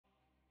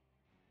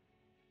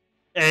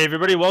Hey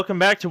everybody, welcome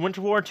back to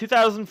Winter War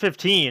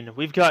 2015.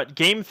 We've got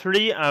Game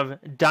 3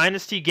 of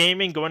Dynasty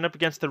Gaming going up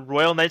against the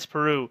Royal Knights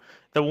Peru.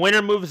 The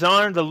winner moves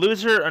on, the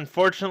loser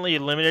unfortunately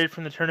eliminated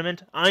from the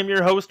tournament. I'm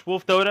your host,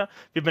 Wolf Dota.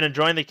 If you've been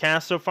enjoying the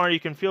cast so far,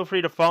 you can feel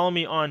free to follow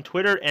me on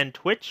Twitter and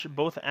Twitch,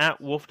 both at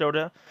Wolf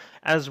Dota,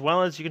 as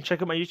well as you can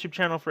check out my YouTube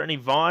channel for any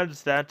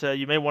VODs that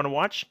you may want to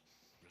watch.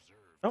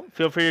 Oh,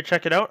 feel free to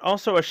check it out.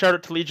 Also, a shout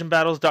out to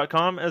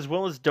LegionBattles.com as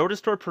well as Dota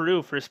Store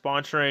Peru for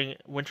sponsoring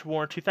Winter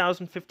War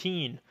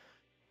 2015.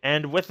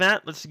 And with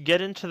that, let's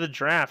get into the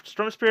draft.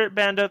 Storm Spirit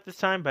banned out this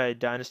time by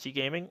Dynasty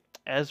Gaming,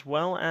 as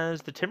well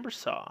as the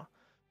Timbersaw.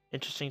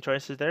 Interesting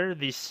choices there.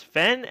 The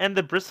Sven and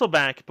the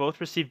Bristleback both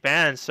received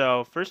bans,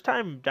 so first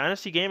time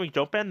Dynasty Gaming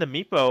don't ban the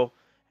Meepo,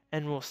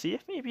 and we'll see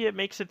if maybe it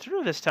makes it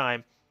through this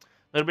time.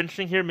 A little bit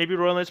interesting here, maybe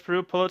Royal Knights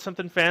Peru pull out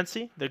something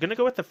fancy. They're going to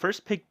go with the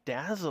first pick,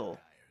 Dazzle.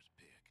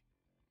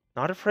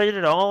 Not afraid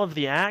at all of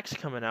the Axe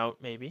coming out,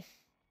 maybe.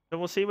 So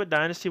we'll see what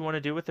Dynasty want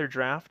to do with their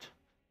draft,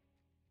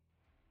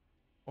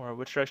 or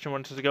which direction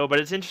wants to go. But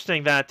it's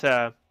interesting that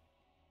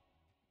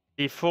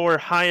the 4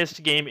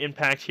 highest game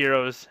impact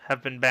heroes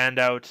have been banned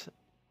out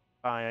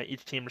by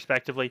each team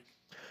respectively.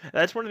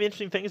 That's one of the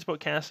interesting things about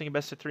casting a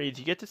best of 3 is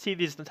you get to see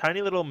these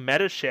tiny little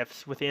meta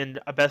shifts within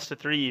a best of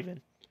 3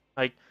 even.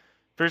 Like,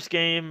 first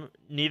game,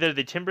 neither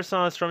the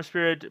Timbersaw, Storm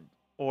Spirit,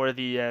 or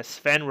the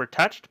Sven were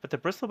touched, but the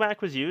Bristleback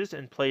was used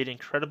and played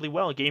incredibly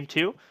well. Game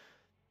 2,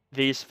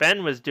 the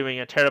Sven was doing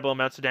a terrible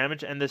amounts of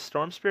damage, and the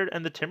Storm Spirit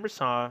and the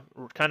Timbersaw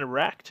were kind of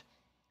wrecked.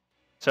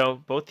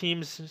 So both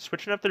teams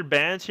switching up their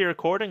bans here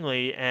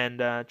accordingly and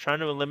trying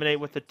to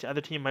eliminate what the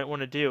other team might want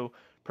to do,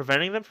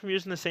 preventing them from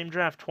using the same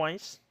draft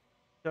twice.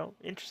 So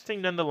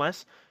interesting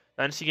nonetheless.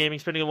 Dynasty Gaming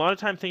spending a lot of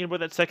time thinking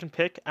about that second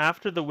pick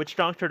after the Witch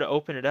Doctor to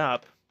open it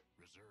up.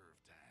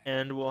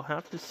 And we'll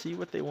have to see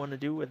what they want to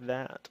do with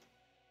that.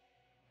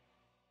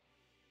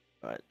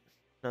 But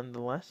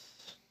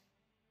nonetheless,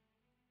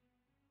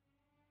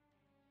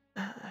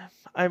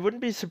 I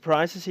wouldn't be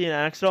surprised to see an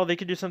Axe at all. They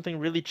could do something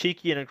really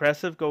cheeky and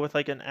aggressive. Go with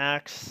like an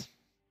Axe,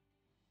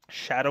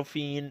 Shadow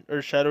Fiend,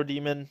 or Shadow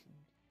Demon,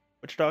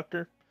 Witch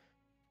Doctor.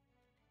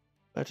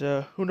 But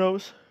who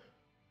knows?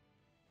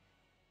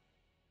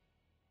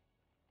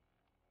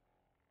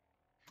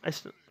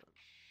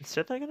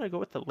 Instead they're gonna go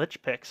with the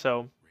Lich pick.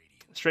 So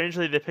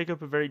strangely, they pick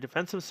up a very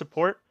defensive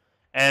support.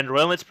 And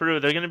Royal Knights Peru,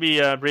 they're gonna be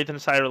breathing a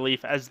sigh of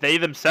relief as they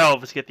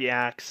themselves get the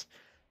Axe.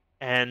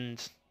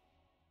 And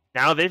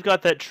now they've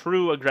got that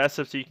true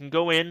aggressive, so you can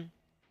go in,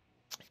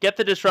 get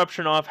the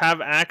disruption off, have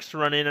Axe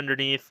run in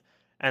underneath,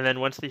 and then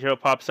once the hero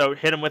pops out,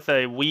 hit him with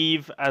a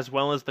weave as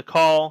well as the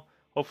call.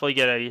 Hopefully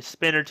get a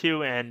spin or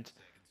two, and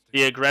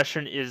the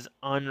aggression is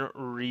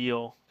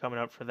unreal coming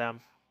out for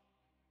them.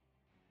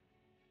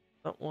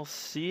 But we'll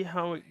see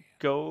how it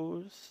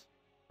goes.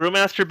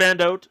 Brewmaster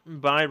banned out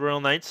by Royal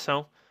Knights,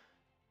 so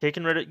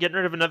getting rid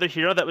of another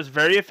hero that was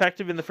very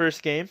effective in the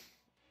first game.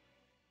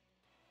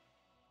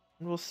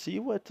 And we'll see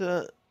what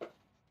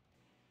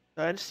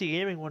Dynasty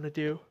Gaming want to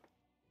do.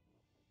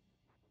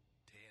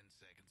 10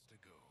 seconds to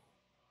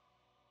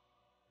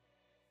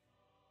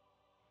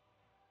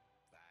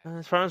go.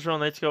 As far as Royal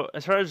Knights go,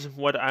 as far as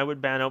what I would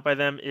ban out by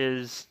them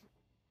is,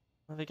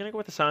 are they going to go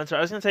with the Silencer?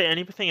 I was going to say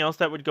anything else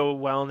that would go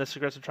well in this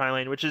aggressive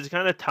tri-lane, which is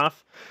kind of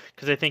tough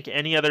because I think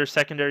any other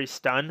secondary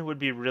stun would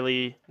be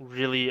really,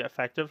 really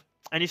effective.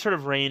 Any sort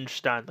of range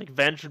stun, like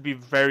Venge would be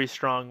very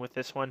strong with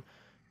this one.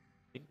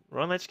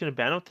 Royal Knight's going to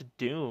ban out the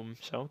Doom,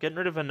 so getting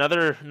rid of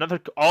another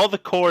all the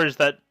cores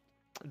that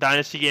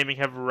Dynasty Gaming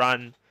have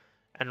run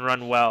and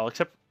run well,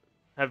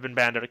 have been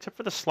banned out, except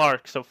for the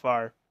Slark so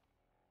far.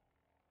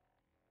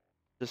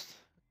 Just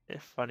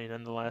funny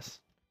nonetheless.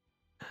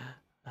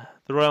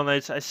 The Royal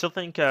Knights, I still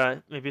think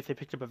maybe if they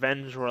picked up a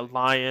Venge or a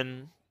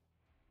Lion,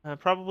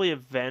 probably a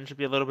Venge would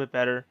be a little bit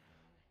better.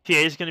 PA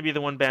is going to be the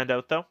one banned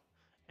out though,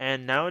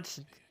 and now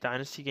it's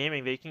Dynasty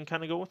Gaming. They can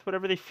kind of go with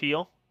whatever they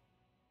feel.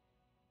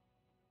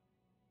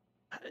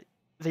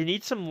 They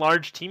need some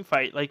large team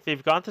fight. Like,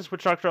 they've got this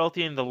Witch Doctor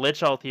ulti and the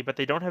Lich ulti, but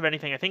they don't have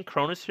anything. I think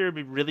Chronosphere would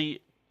be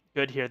really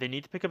good here. They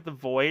need to pick up the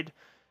Void.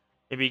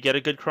 Maybe get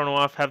a good Chrono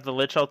off, have the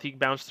Lich ulti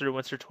bounce through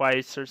once or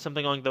twice, or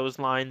something along those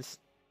lines.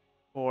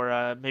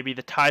 Or maybe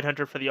the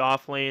Tidehunter for the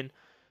off lane,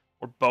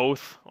 or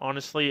both.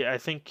 Honestly, I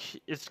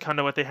think it's kind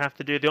of what they have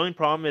to do. The only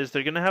problem is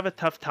they're going to have a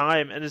tough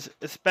time, and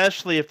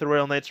especially if the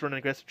Royal Knights run an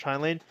aggressive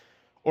tri-lane,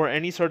 or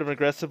any sort of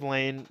aggressive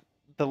lane,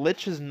 the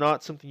Lich is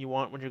not something you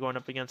want when you're going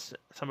up against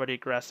somebody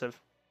aggressive.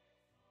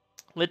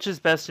 Lich is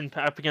best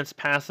up against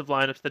passive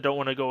lineups that don't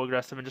want to go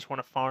aggressive and just want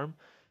to farm,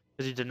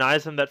 because he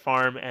denies them that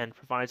farm and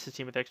provides his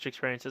team with extra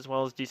experience as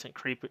well as decent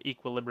creep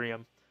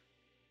equilibrium.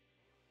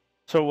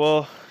 So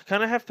we'll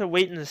kind of have to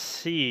wait and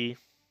see.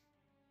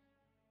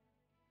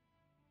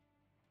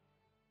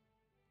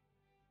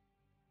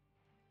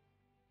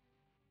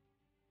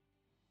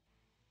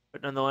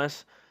 But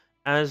nonetheless,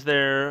 as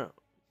they're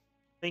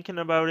thinking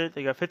about it,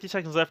 they got 50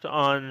 seconds left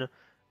on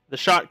the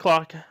shot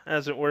clock,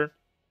 as it were.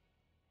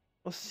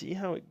 We'll see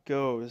how it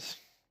goes.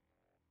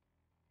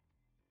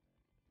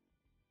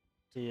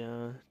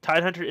 The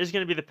Tidehunter is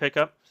going to be the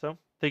pickup, so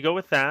they go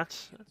with that.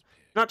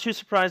 Not too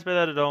surprised by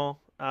that at all.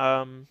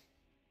 Called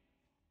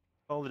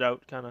it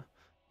out, kind of.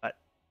 But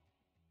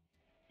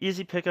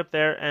easy pickup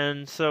there,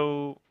 and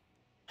so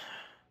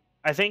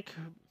I think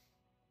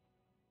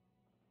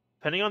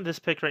depending on this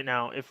pick right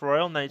now, if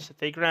Royal Knights, if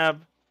they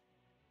grab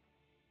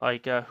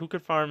like who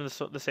could farm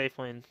the safe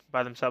lane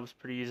by themselves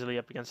pretty easily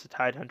up against the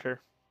Tide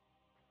Hunter,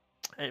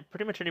 and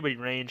pretty much anybody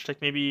ranged,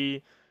 like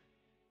maybe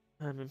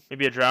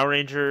a Drow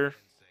Ranger, 10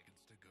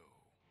 seconds to go.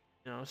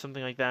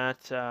 something like that.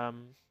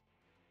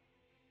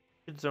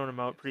 Could zone him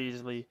out pretty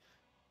easily.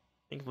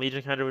 I think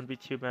Legion Hunter wouldn't be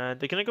too bad.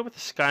 They're gonna go with the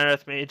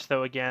Skywrath Mage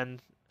though again.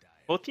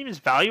 Both teams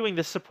valuing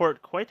this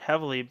support quite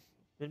heavily.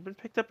 They've been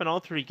picked up in all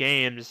 3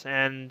 games,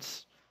 and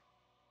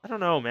I don't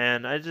know,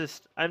 man.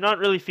 I'm not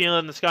really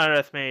feeling the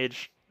Skywrath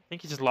Mage. I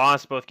think he just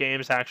lost both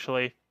games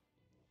actually.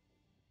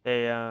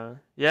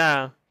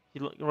 Yeah,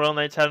 Royal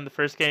Knights had him the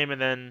first game,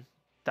 and then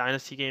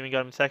Dynasty gaming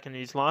got him second. And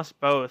he's lost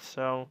both,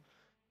 so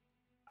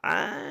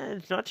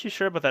I'm not too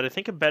sure about that. I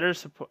think a better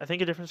support. I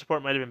think a different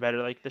support might have been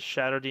better, like the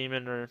Shadow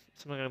Demon or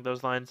something along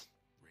those lines.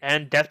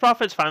 And Death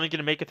Prophet's finally going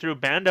to make it through.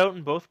 Banned out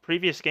in both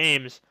previous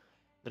games.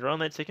 The Royal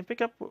Knights, they can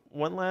pick up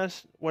one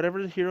last,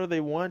 whatever hero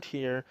they want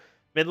here.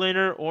 Mid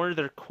laner or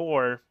their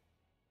core.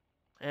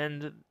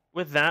 And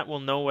with that, we'll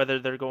know whether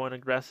they're going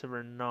aggressive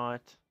or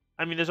not.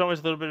 I mean, there's always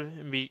a little bit of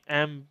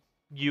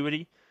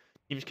ambiguity.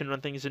 Teams can run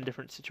things in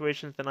different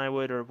situations than I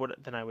would, or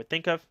than I would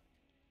think of.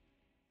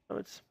 So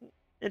it's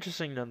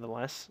interesting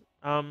nonetheless.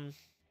 We'll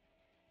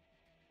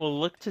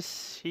look to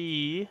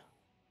see.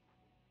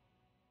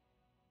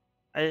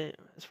 As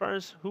far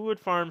as who would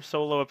farm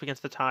solo up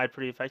against the Tide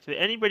pretty effectively,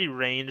 anybody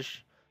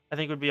ranged I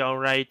think would be all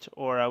right,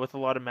 or with a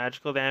lot of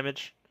magical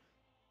damage.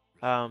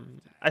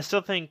 I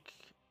still think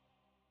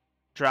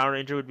Drow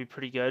Ranger would be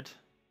pretty good.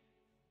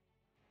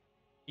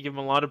 You give him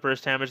a lot of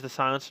burst damage, the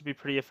silence would be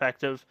pretty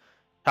effective.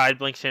 Tide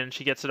blinks in,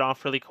 she gets it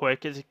off really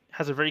quick. It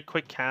has a very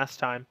quick cast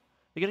time.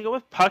 They're gonna go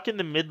with Puck in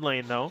the mid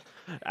lane though.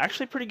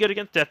 Actually pretty good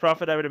against Death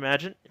Prophet, I would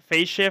imagine.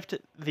 Phase shift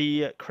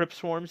the Crypt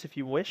Swarms if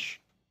you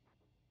wish.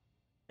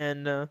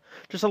 And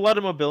just a lot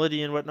of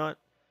mobility and whatnot.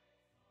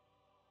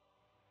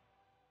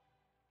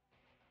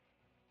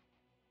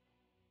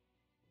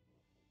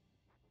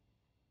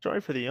 Sorry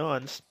for the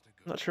yawns.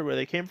 Not sure where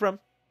they came from.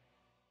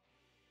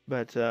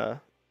 But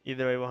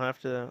either way, we'll have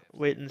to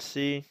wait and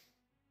see.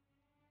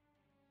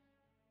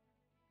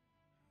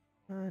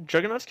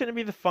 Juggernaut's going to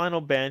be the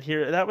final ban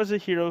here. That was a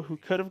hero who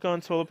could have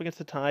gone solo up against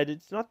the Tide.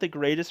 It's not the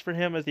greatest for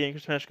him as the Anchor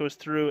Smash goes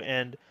through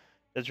and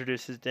does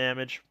reduce his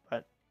damage,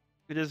 but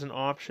it is an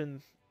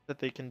option that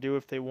they can do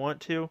if they want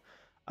to.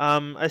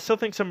 I still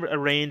think some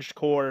arranged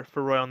core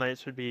for Royal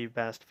Knights would be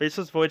best.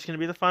 Faceless Void's going to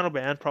be the final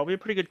ban. Probably a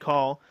pretty good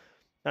call.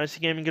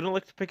 Dynasty Gaming going to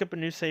look to pick up a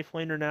new safe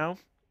laner now.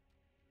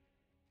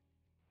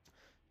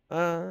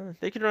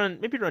 They could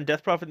maybe run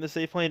Death Prophet in the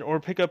safe lane or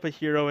pick up a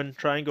hero and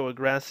try and go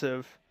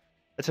aggressive.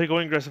 I'd say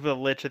going aggressive with a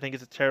Lich I think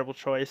is a terrible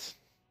choice.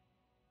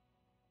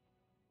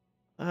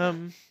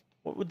 What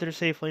would their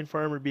safe lane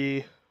farmer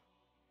be?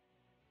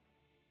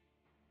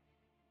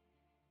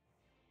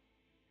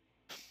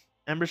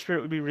 Ember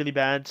Spirit would be really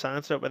bad,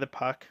 silenced out by the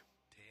Puck.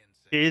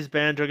 Gaze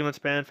banned, Juggernaut's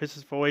banned,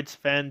 Faceless Void,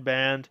 Sven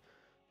banned.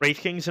 Wraith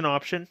King's an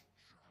option.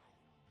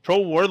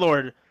 Troll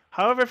Warlord.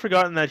 How have I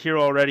forgotten that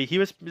hero already?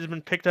 He's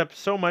been picked up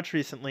so much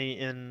recently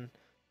in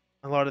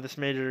a lot of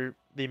the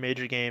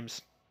major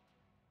games.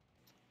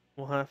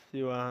 We'll have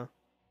to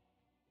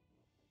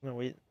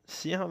wait,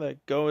 see how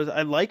that goes.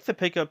 I like the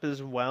pickup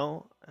as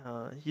well.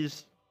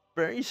 He's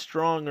very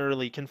strong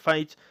early, can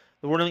fight.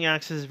 The Whirling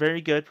Axe is very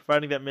good,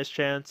 providing that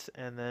mischance,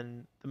 and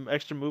then the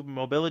extra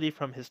mobility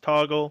from his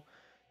toggle.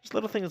 Just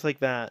little things like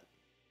that.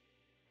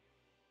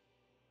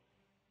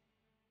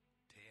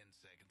 10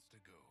 seconds to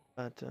go.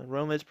 But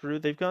Royal Knights Peru,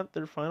 they've got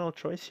their final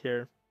choice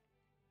here.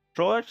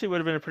 Troll actually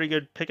would have been a pretty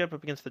good pickup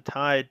up against the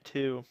Tide,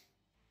 too.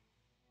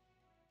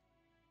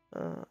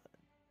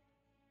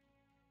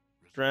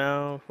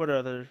 Drow, what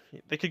other?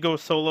 They could go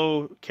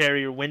solo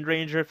carry or Wind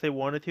Ranger if they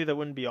wanted to. That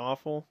wouldn't be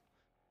awful.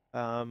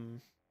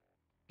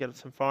 Get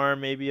some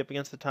farm maybe up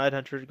against the Tide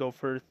Hunter to go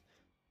for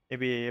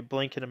maybe a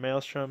Blink and a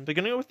Maelstrom. They're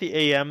gonna go with the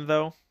AM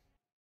though.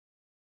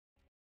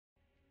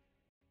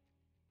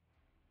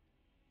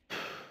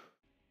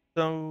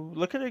 So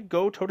looking to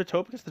go toe to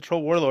toe against the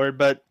Troll Warlord,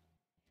 but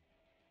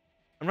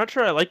I'm not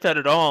sure I like that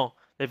at all.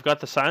 They've got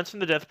the Silence from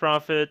the Death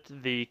Prophet,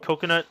 the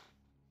Coconut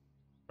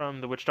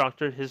from the Witch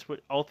Doctor. His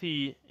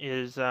ulti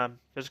is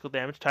physical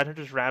damage. Tide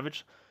Hunter's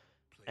Ravage,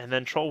 and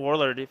then Troll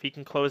Warlord. If he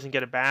can close and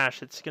get a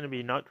bash, it's gonna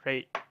be not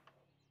great.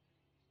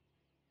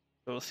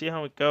 So we'll see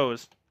how it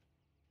goes.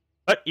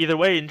 But either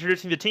way,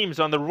 introducing the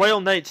teams on the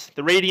Royal Knights,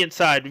 the Radiant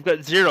side, we've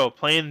got Zero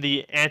playing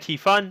the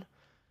anti-fun.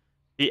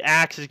 The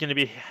Axe is going to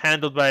be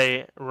handled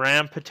by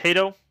Ram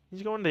Potato.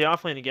 He's going to the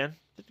offlane again.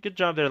 Did a good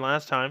job there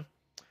last time.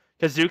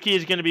 Kazuki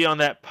is going to be on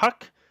that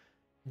Puck.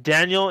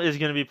 Daniel is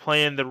going to be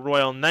playing the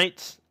Royal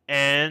Knights.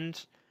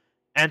 And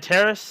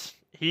Antares,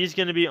 he's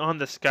going to be on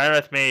the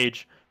Skywrath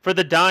Mage. For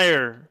the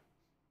Dire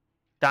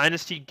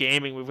Dynasty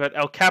Gaming, we've got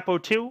El Capo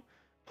 2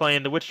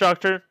 playing the Witch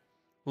Doctor.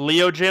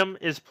 Leo Jim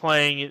is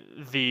playing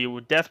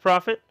the Death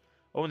Prophet.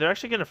 Oh, and they're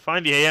actually going to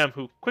find the AM,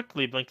 who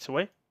quickly blinks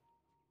away.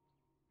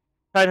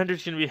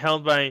 Tidehunter's going to be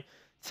held by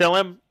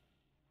Selem,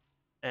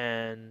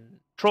 and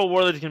Troll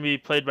Warlord is going to be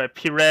played by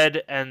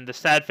P-Red, and the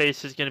sad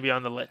face is going to be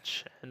on the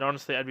Lich. And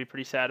honestly, I'd be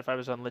pretty sad if I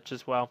was on Lich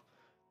as well.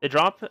 They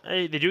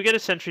do get a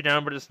sentry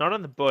down, but it's not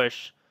on the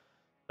bush.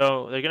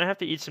 So they're going to have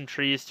to eat some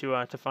trees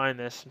to find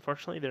this.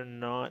 Unfortunately, they're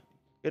not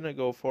going to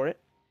go for it.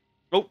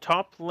 Oh,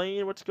 top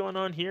lane, what's going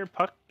on here?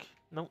 Puck,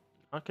 nope,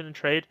 not going to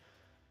trade.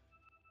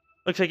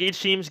 Looks like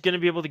each team's going to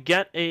be able to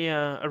get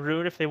a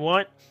rune if they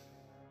want.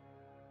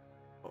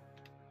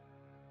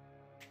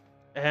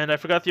 And I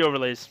forgot the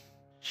overlays.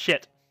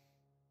 Shit.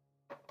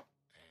 And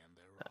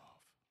they're off.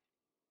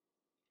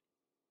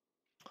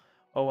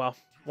 Oh well.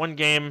 One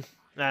game.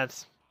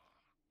 That's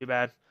too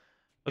bad.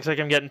 Looks like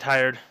I'm getting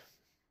tired.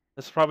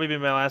 This will probably be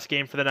my last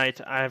game for the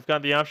night. I've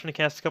got the option to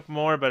cast a couple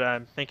more, but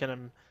I'm thinking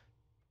I'm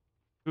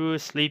too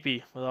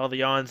sleepy with all the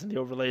yawns and the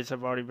overlays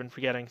I've already been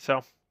forgetting.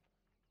 So,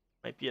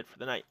 might be it for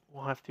the night.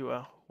 We'll have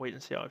to wait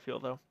and see how I feel,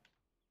 though.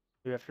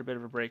 Maybe after a bit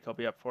of a break, I'll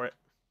be up for it.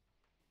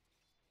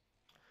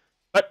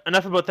 But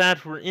enough about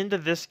that. We're into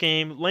this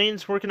game.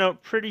 Lane's working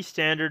out pretty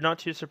standard. Not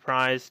too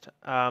surprised.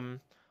 I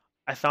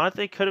thought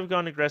they could have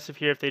gone aggressive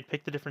here if they'd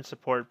picked a different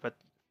support, but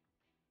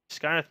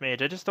Skyreth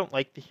Mage, I just don't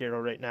like the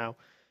hero right now.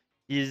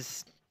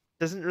 He's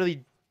doesn't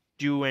really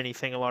do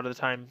anything a lot of the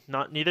time.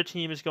 Neither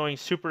team is going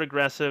super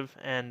aggressive,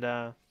 and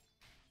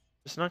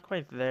it's not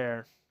quite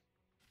there.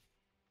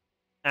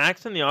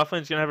 Axe in the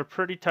offlane is going to have a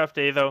pretty tough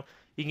day, though.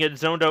 He can get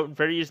zoned out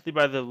very easily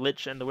by the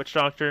Lich and the Witch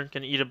Doctor.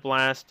 Can eat a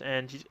blast,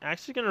 and he's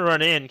actually going to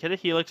run in, get a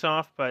Helix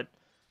off, but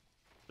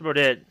that's about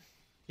it.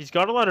 He's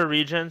got a lot of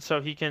regen, so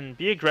he can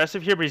be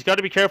aggressive here, but he's got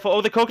to be careful.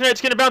 Oh, the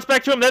Coconut's going to bounce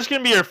back to him. That's going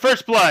to be your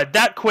first blood.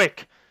 That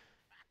quick.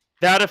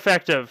 That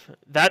effective.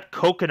 That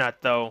Coconut,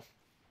 though.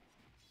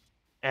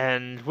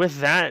 And with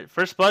that,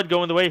 first blood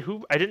going the way.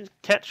 I didn't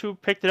catch who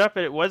picked it up.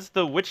 It was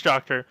the Witch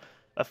Doctor.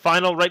 A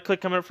final right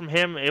click coming up from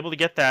him, able to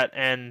get that.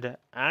 And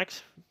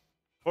Axe,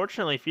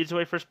 fortunately, feeds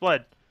away first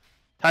blood.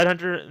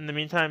 Tidehunter, in the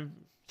meantime,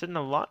 sitting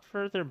a lot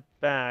further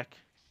back.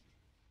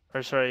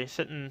 Or sorry,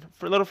 sitting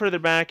for a little further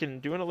back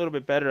and doing a little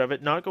bit better of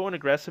it. Not going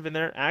aggressive in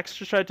there. Axe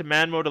just tried to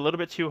man mode a little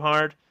bit too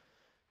hard.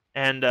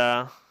 And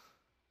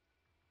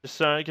just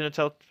gonna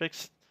tell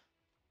fix.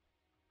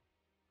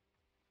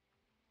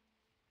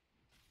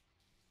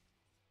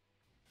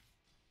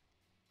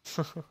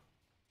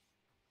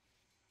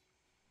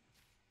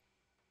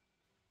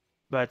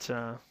 But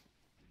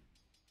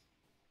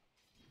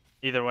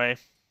either way,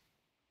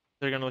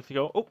 they're gonna look to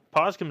go. Oh,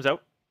 pause comes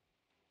out.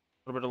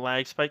 A little bit of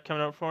lag spike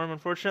coming out for him,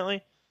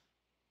 unfortunately.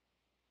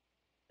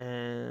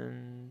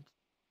 And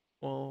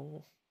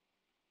we'll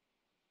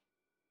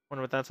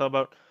wonder what that's all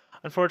about.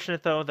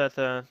 Unfortunate though that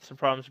some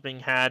problems are being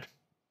had. I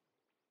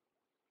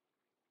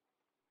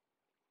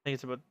think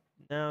it's about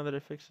now that I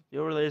fixed the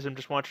overlays. I'm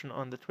just watching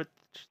on the Twitch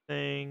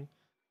thing,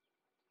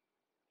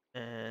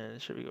 and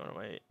it should be going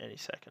away any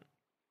second.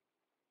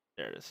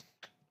 There it is.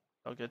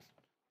 All good.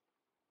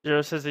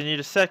 Zero says they need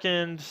a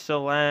second.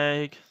 Still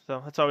lag, so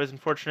that's always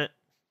unfortunate.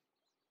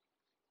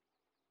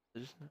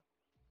 There's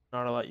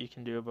not a lot you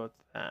can do about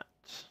that.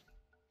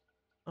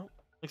 Oh,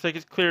 looks like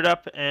it's cleared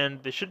up,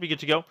 and they should be good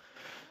to go.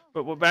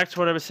 But back to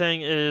what I was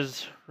saying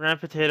is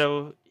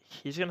Rampotato,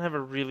 he's going to have a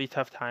really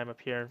tough time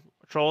up here.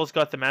 Troll's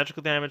got the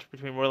magical damage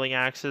between Whirling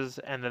Axes,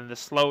 and then the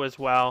slow as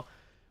well.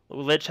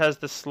 Lich has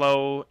the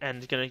slow, and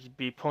is going to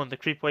be pulling the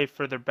creep wave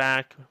further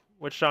back.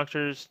 Witch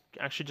Doctor's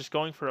actually just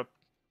going for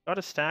got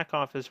a stack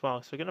off as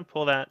well. So we're going to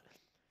pull that.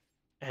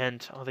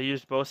 And, oh, they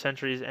used both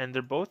sentries, and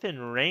they're both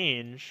in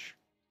range.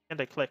 And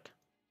I click.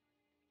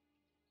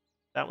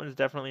 That one's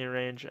definitely in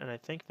range, and I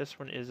think this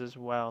one is as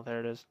well. There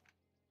it is.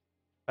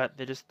 But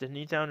they just didn't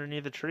eat down any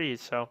of the trees,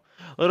 so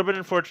a little bit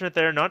unfortunate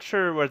there. Not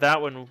sure where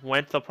that one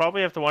went. They'll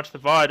probably have to watch the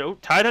VOD. Oh,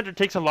 Tidehunter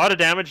takes a lot of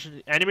damage.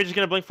 Anti-Mage is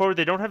going to blink forward.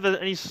 They don't have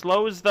any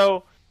slows,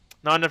 though.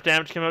 Not enough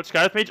damage to come out.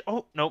 Skyreth Mage.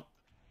 Oh, nope.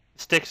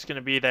 Stick's going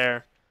to be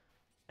there.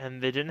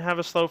 And they didn't have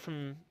a slow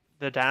from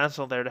the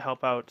Dazzle there to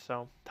help out,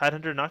 so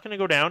Tidehunter not going to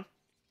go down.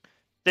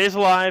 Stays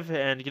alive,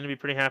 and going to be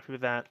pretty happy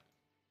with that.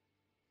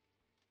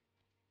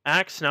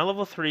 Axe now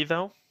level 3,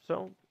 though,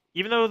 so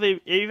even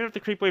if the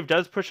creep wave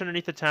does push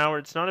underneath the tower,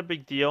 it's not a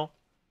big deal.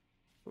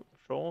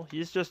 Troll,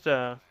 he's just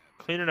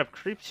cleaning up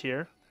creeps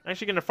here.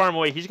 Actually going to farm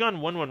away. He's gone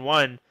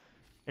 1-1-1, and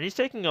he's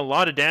taking a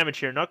lot of damage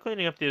here. Not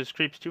cleaning up those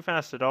creeps too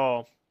fast at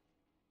all.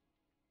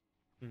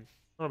 A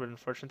little bit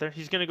unfortunate there.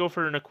 He's going to go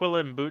for an Aquila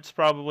and boots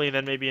probably, and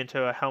then maybe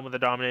into a Helm of the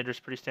Dominator's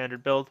pretty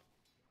standard build.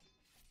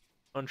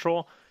 On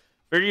Troll,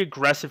 very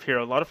aggressive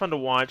hero. A lot of fun to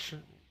watch.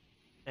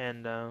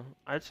 And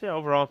I'd say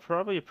overall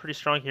probably a pretty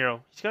strong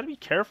hero. He's got to be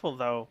careful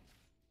though.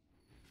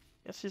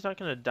 Guess he's not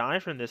going to die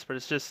from this, but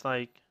it's just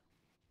like,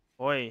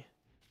 boy.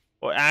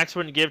 Well, Axe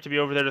wouldn't give to be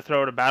over there to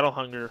throw out a Battle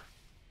Hunger.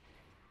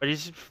 But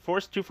he's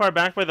forced too far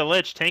back by the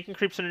Lich. Tanking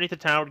creeps underneath the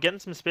tower, getting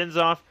some spins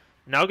off.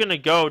 Now going to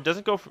go.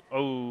 Doesn't go for...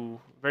 Oh,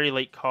 very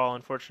late call,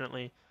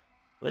 unfortunately.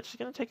 Lich is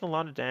going to take a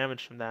lot of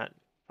damage from that.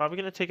 Probably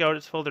going to take out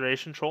its full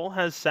duration. Troll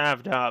has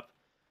salved up.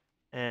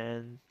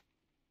 And...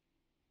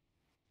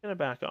 going to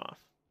back off.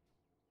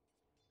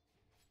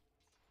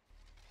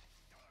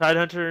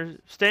 Tidehunter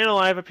staying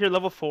alive up here,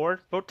 level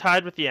 4. Both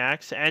tied with the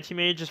axe.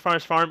 Anti-Mage, as far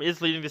as farm,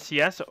 is leading the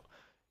CS.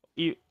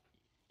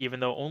 Even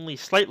though only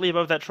slightly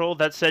above that troll.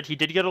 That said, he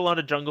did get a lot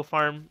of jungle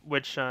farm,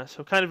 which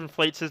so kind of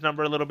inflates his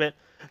number a little bit.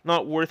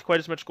 Not worth quite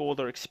as much gold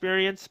or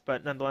experience,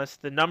 but nonetheless,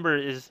 the number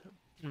is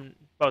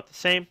about the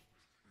same.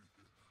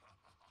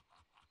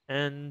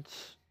 And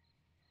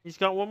he's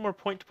got one more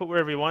point to put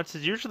wherever he wants.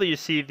 As usually you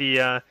see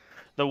the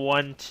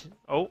one.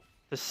 Oh,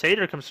 the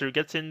Satyr comes through,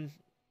 gets in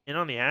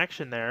on the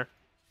action there.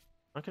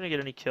 Not gonna get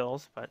any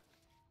kills, but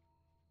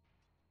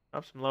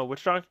drops him low.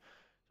 Witch Dog,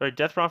 sorry,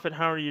 Death Prophet.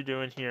 How are you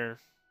doing here?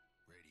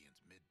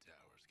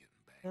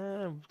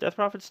 Death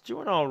Prophet's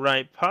doing all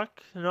right.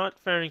 Puck not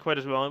faring quite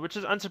as well, which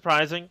is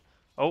unsurprising.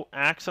 Oh,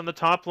 Axe on the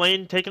top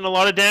lane, taking a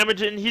lot of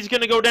damage, and he's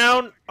going to go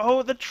down.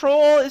 Oh, the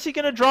troll, is he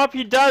going to drop?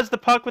 He does. The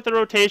Puck with the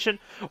rotation,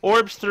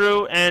 orbs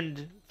through,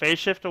 and phase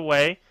shift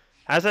away.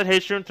 Has that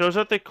haste rune, throws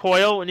out the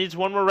coil, and needs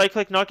one more right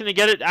click, not going to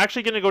get it.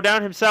 Actually going to go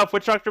down himself.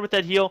 Witch Doctor with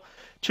that heal.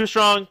 Too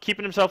strong,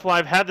 keeping himself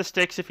alive. Had the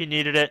sticks if he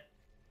needed it.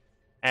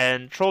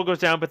 And troll goes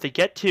down, but they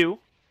get 2.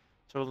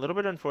 So a little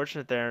bit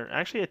unfortunate there.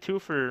 Actually a 2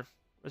 for...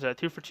 Was that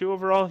 2 for 2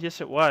 overall? Yes,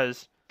 it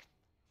was.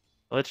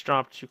 Let's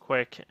drop too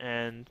quick.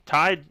 And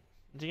Tide,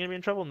 is he going to be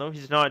in trouble? No,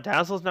 he's not.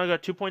 Dazzle's now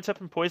got 2 points up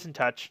in Poison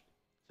Touch.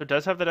 So it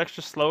does have that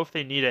extra slow if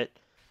they need it.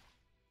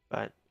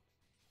 But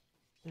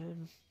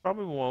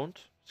probably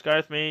won't.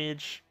 Scarth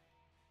Mage.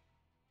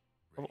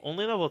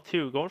 Only level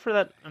 2. Going for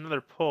that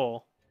another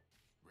pull.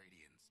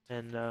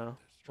 And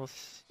we'll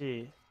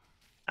see.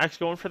 Axe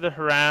going for the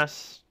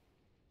Harass.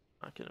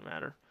 Not going to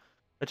matter.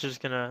 It's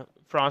just going to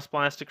Frost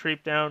Blast a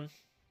creep down.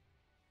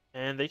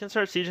 And they can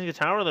start sieging the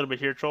tower a little bit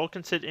here. Troll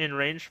can sit in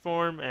range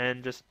form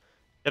and just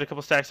get a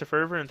couple stacks of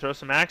fervor and throw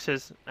some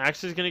axes.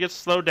 Axe is going to get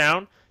slowed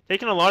down.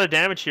 Taking a lot of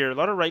damage here. A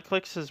lot of right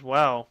clicks as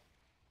well.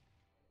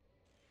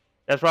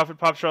 Death Prophet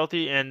pops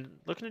ulti and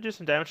looking to do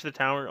some damage to the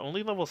tower.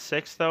 Only level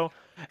 6 though.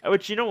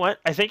 Which, you know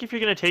what? I think if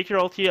you're going to take your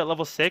ulti at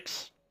level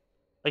 6,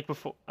 like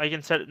before, I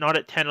can set it not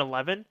at 10,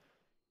 11.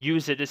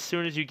 Use it as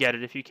soon as you get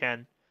it if you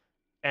can.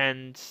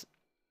 And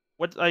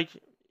what, like...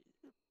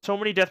 So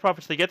many Death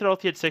Prophets, they get their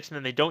ulti at 6 and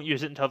then they don't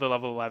use it until they're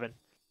level 11.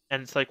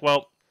 And it's like,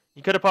 well,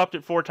 you could have popped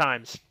it 4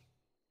 times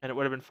and it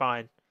would have been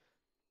fine.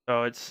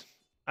 So it's,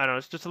 I don't know,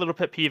 it's just a little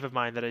pet peeve of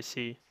mine that I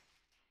see.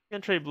 Gonna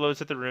trade blows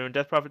at the rune.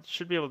 Death Prophet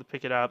should be able to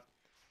pick it up.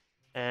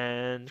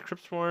 And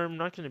Crypt Swarm,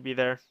 not going to be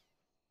there.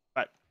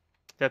 But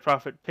Death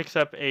Prophet picks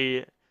up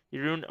a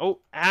rune. Oh,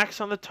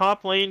 Axe on the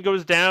top lane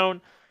goes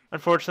down.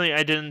 Unfortunately,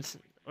 I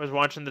was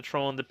watching the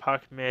troll in the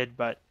Puck mid,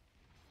 but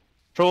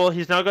Troll,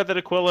 he's now got that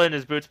Aquila and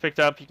his boots picked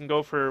up. He can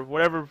go for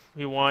whatever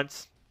he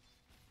wants.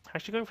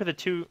 Actually going for the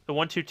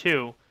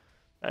 1-2-2.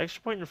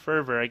 Extra point in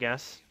fervor, I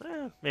guess.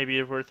 Maybe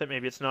it's worth it,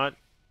 maybe it's not.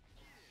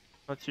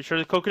 Not too sure.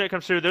 The coconut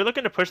comes through. They're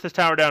looking to push this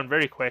tower down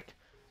very quick.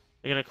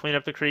 They're going to clean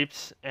up the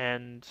creeps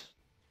and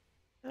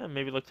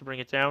maybe look to bring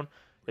it down.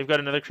 They've got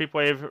another creep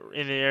wave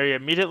in the area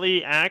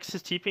immediately. Axe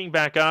is TPing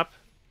back up.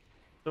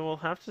 So we'll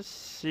have to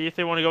see if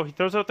they want to go. He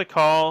throws out the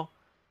call.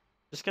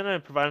 Just going to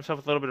provide himself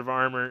with a little bit of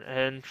armor.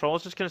 And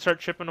Troll's just going to start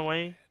chipping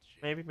away.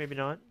 Maybe, maybe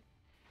not.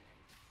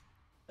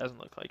 Doesn't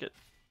look like it.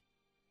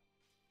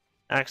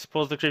 Axe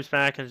pulls the creeps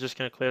back and is just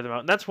going to clear them out.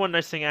 And that's one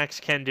nice thing Axe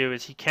can do,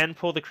 is he can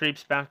pull the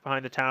creeps back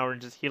behind the tower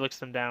and just helix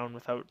them down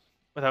without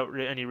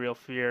any real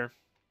fear.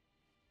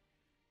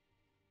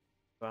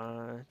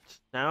 But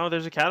now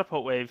there's a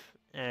catapult wave.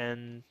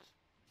 And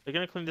they're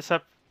going to clean this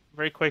up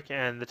very quick.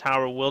 And the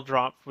tower will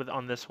drop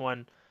on this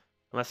one.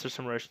 Unless there's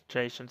some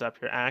rotations up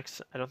here.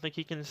 Axe, I don't think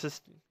he can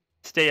just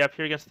stay up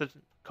here against the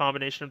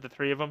combination of the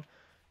 3 of them.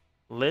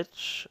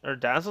 Lich, or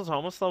Dazzle's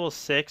almost level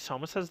 6.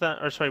 Almost has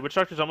that, or sorry, Witch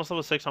Doctor's almost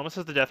level 6. Almost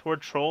has the Death Ward.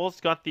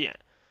 Troll's got the,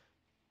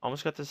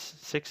 almost got the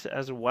 6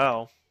 as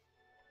well.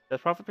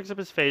 Death Prophet picks up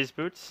his phase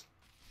boots.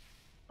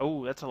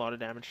 Oh, that's a lot of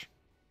damage.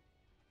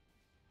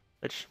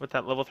 Lich with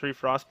that level 3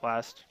 Frost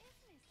Blast.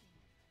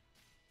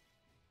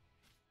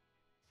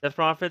 Death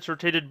Prophet's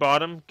rotated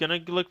bottom. Gonna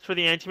look for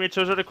the Anti-Mage.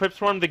 Throws out a Crypt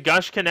Swarm. The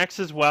Gush connects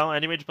as well.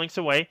 Anti-Mage blinks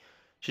away.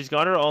 She's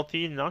got her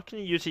ulti. Not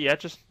gonna use it yet.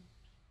 Just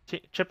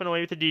chipping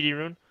away with the DD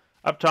rune.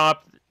 Up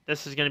top,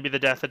 this is gonna be the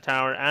death of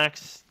tower.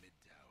 Axe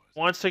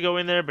wants to go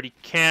in there, but he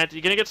can't.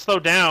 You're gonna get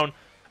slowed down.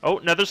 Oh,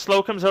 another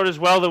slow comes out as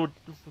well.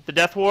 The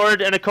Death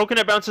Ward, and a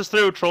coconut bounces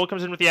through. Troll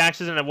comes in with the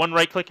axes and a 1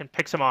 right click and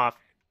picks him off.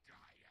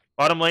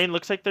 Bottom lane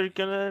looks like they're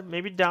gonna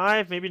maybe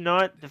dive, maybe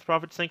not. Death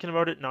Prophet's thinking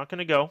about it. Not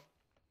gonna go.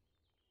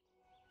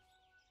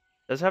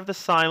 Does have the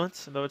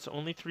silence, though it's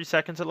only 3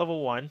 seconds at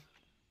level 1.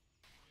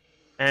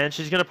 And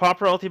she's going to pop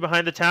her ulti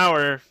behind the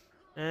tower.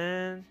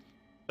 And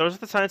those are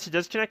the silence. He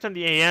does connect on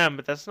the AM,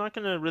 but that's not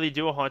going to really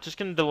do a whole lot. Just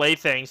going to delay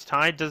things.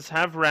 Tide does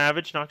have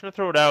Ravage, not going to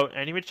throw it out.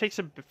 Anti-Mage takes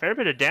a fair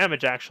bit of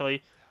damage,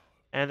 actually.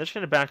 And they're just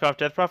going to back off.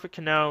 Death Prophet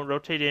can now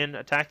rotate in,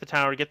 attack the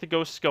tower, get the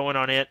ghosts going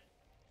on it.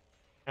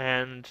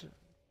 And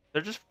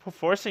they're just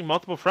forcing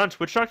multiple fronts.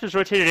 Witch Doctor's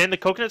rotated in. The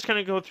coconut's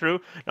going to go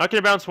through. Not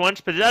going to bounce once,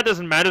 but that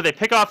doesn't matter. They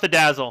pick off the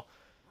Dazzle.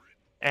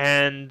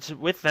 And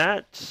with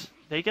that,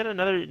 they get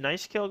another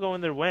nice kill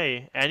going their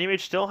way. Animage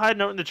still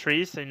hiding out in the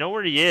trees. They know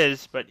where he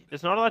is, but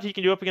there's not a lot he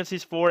can do up against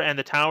these four, and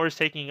the tower is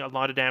taking a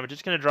lot of damage.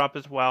 It's going to drop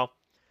as well.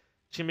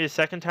 It's going to be a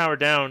second tower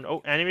down. Oh,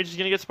 Animage is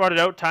going to get spotted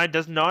out. Tide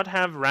does not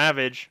have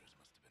Ravage.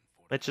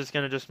 It's just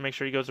going to just make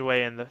sure he goes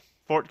away, and the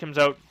fort comes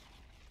out,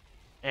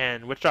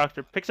 and Witch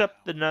Doctor picks up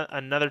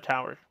another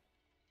tower.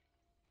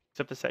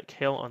 Picks up the set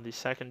kill on the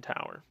second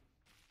tower.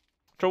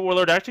 Troll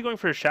Warlord actually going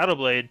for a Shadow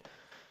Blade.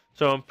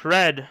 So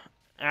Pred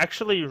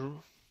actually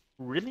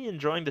really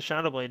enjoying the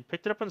Shadow Blade.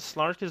 Picked it up on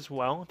Slark as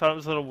well. Thought it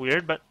was a little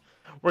weird, but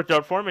worked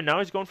out for him. And now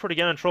he's going for it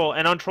again on Troll.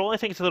 And on Troll, I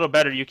think it's a little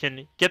better. You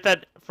can get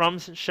that from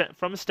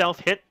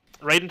stealth hit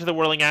right into the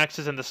Whirling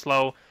Axes and the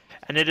slow.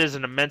 And it is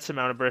an immense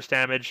amount of burst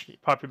damage. You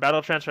pop your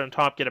Battle Transfer on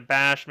top, get a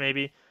bash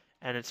maybe.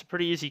 And it's a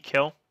pretty easy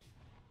kill.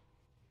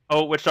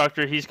 Oh, Witch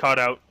Doctor, he's caught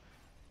out.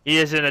 He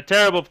is in a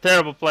terrible,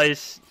 terrible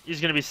place. He's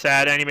going to be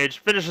sad. Animage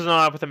finishes on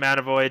off with a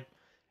Mana Void.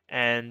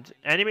 And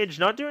Animage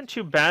not doing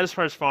too bad as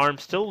far as farm.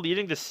 Still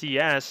leading the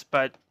CS,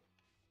 but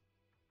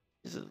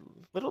he's a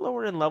little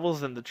lower in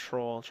levels than the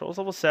Troll. Troll's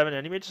level 7.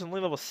 Animage is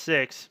only level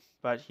 6,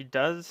 but he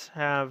does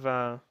have...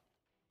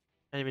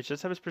 Animage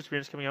does have his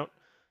Perseverance coming out.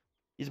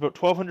 He's about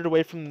 1,200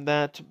 away from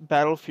that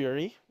Battle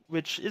Fury,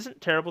 which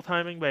isn't terrible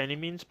timing by any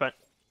means, but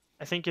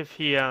I think if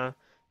he had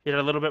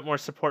a little bit more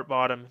support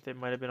bottom, they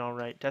might have been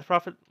alright. Death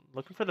Prophet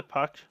looking for the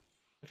puck.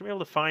 Not gonna be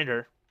able to find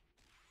her.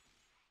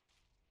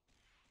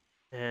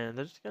 And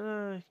they're just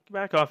gonna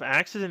back off.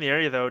 Axe is in the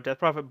area though. Death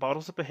Prophet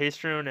bottles up a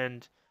haste rune,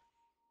 and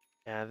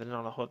yeah, there's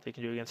not a whole lot they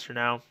can do against her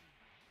now.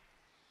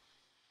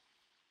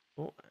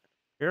 Oh,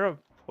 you're a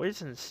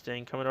poison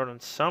sting coming out on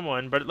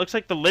someone, but it looks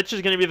like the Lich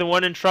is gonna be the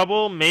one in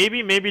trouble.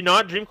 Maybe, maybe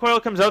not. Dream Coil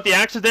comes out. The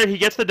Axe is there. He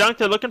gets the dunk.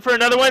 They're looking for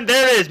another one.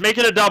 There it is. Make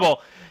it a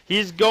double.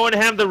 He's going to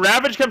have the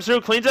Ravage comes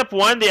through, cleans up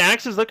one. The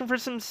Axe is looking for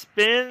some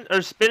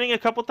spinning a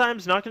couple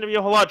times. Not going to be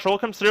a whole lot. Troll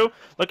comes through,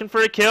 looking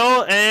for a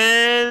kill,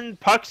 and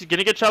Puck's going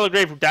to get Shallow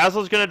Grave.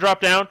 Dazzle's going to drop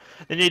down.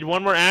 They need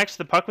one more Axe.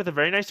 The Puck with a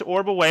very nice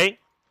orb away.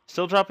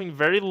 Still dropping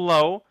very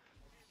low.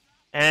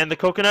 And the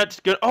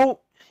Coconut's good. Oh,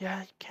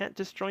 yeah, you can't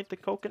disjoint the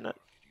Coconut.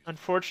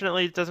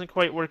 Unfortunately, it doesn't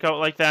quite work out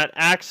like that.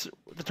 Axe,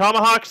 the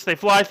Tomahawks, they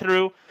fly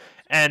through,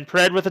 and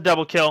Pred with a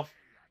double kill.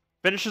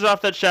 Finishes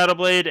off that Shadow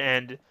Blade,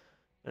 and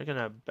they're going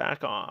to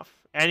back off.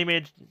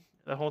 Animage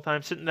the whole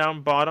time sitting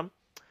down bottom.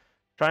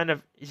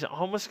 He's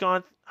almost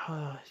got,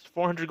 he's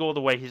 400 gold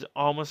away. He's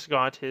almost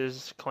got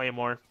his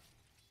Claymore.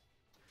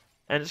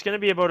 And it's going to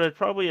be about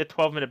probably a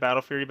 12-minute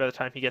Battle Fury by the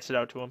time he gets it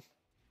out to him.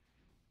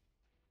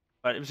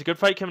 But it was a good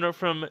fight coming out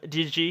from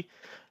DG.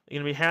 They're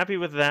going to be happy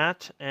with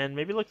that. And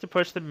maybe look to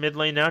push the mid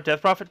lane now. Death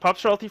Prophet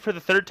pops her ulti for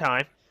the third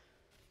time.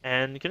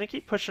 And going to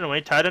keep pushing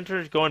away. Tidehunter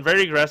is going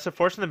very aggressive.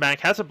 Forcing the back.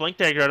 Has a Blink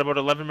Dagger at about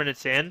 11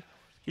 minutes in.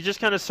 He's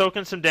just kind of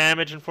soaking some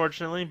damage,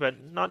 unfortunately, but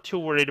not too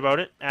worried about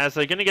it, as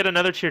they're going to get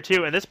another tier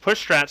 2, and this push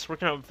strat's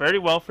working out very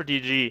well for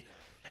DG,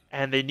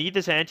 and they need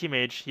this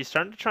anti-mage. He's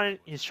trying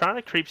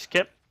to creep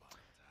skip,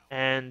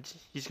 and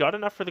he's got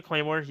enough for the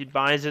Claymore. He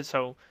buys it,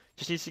 so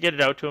just needs to get it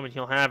out to him, and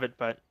he'll have it,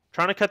 but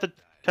trying to cut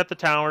the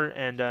tower,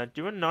 and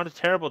doing not a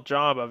terrible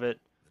job of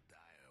it,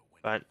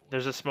 but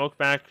there's a smoke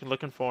back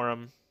looking for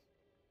him.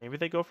 Maybe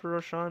they go for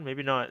Roshan,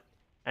 maybe not.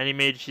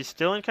 Anti-mage, he's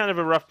still in kind of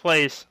a rough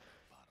place.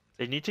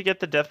 They need to get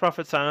the Death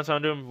Prophet silence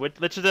onto him.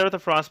 Lich is there with a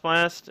Frost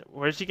Blast.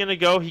 Where's he going to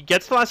go? He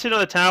gets the last hit on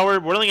the tower.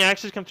 Whirling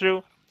Axes come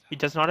through. He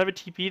does not have a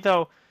TP,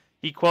 though.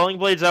 He Quelling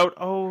Blades out.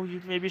 Oh,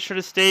 you maybe should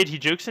have stayed. He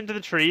jukes into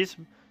the trees.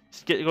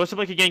 Goes to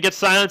blink again, gets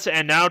silence,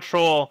 and now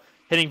Troll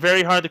hitting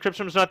very hard. The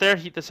Cryptstorm's not there.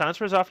 The silence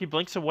wears off. He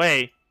blinks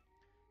away.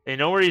 They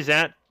know where he's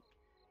at.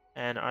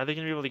 And are they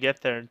going to be able to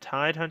get there?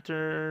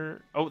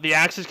 Tidehunter. Oh, the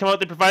Axes come out.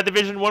 They provide the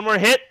vision. One more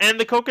hit, and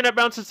the Coconut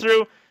bounces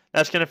through.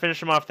 That's going to finish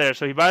him off there.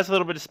 So he buys a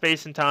little bit of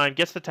space and time,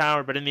 gets the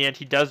tower, but in the end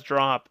he does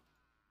drop.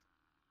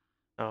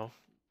 Oh,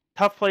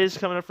 tough plays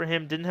coming up for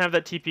him. Didn't have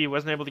that TP,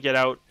 wasn't able to get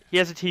out. He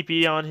has a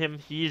TP on him.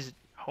 He's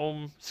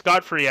home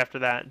scot-free after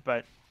that,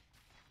 but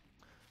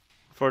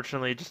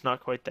unfortunately just not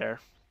quite there.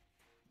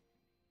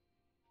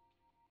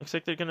 Looks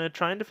like they're going to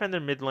try and defend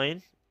their mid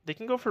lane. They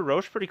can go for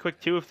Roche pretty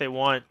quick too if they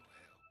want.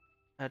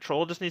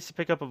 Troll just needs to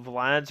pick up a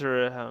Vlad's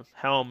or a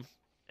Helm,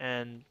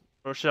 and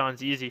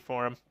Roshan's easy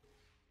for him.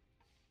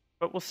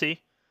 But we'll see.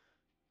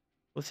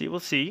 We'll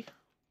see.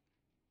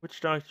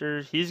 Witch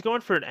Doctor, he's going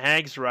for an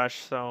Ag's Rush,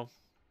 so...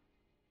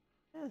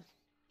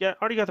 Yeah,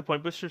 already got the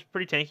point boosters,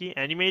 pretty tanky.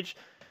 Anti-Mage,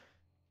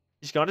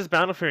 he's got his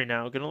Battle Fury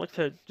now. Gonna look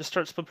to just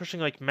start split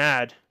pushing like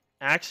mad.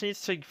 Axe needs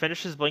to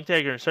finish his Blink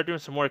Dagger and start doing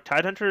some work.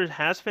 Tidehunter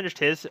has finished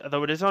his,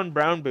 although it is on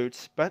brown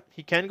boots, but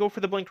he can go for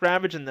the Blink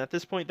Ravage, and at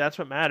this point, that's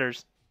what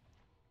matters.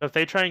 So if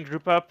they try and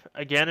group up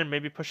again and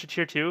maybe push a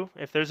tier 2,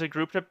 if there's a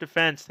grouped up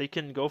defense, they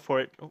can go for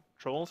it. Oh,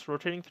 Trolls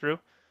rotating through.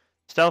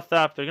 Stealth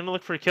up. They're going to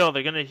look for a kill.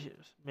 They're going to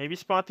maybe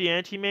spot the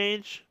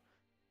anti-mage.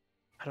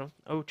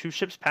 Oh, 2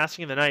 ships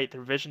passing in the night.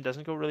 Their vision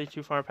doesn't go really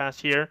too far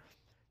past here.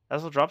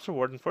 Dazzle drops a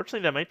ward.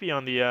 Unfortunately, that might be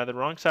on the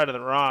wrong side of the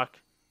rock.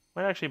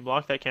 Might actually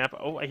block that camp.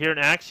 Oh, I hear an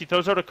Axe. He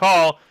throws out a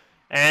call.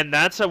 And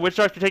that's a Witch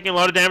Doctor taking a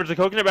lot of damage. The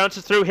Coconut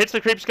bounces through, hits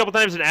the creeps a couple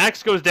times, and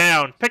Axe goes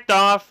down. Picked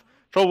off.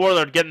 Troll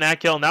Warlord getting that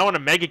kill. Now on a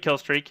mega kill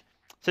streak.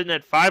 Sitting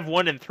at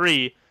 5-1 and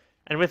 3.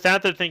 And with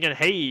that, they're thinking,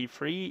 hey,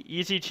 free,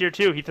 easy tier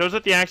 2. He throws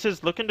out the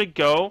axes, looking to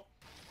go.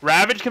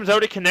 Ravage comes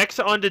out, it connects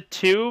onto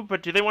 2,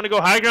 but do they want to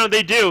go high ground?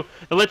 They do.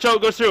 The Lich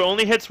Ult goes through,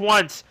 only hits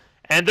once.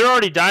 And they're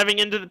already diving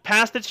into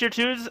past the tier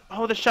 2s.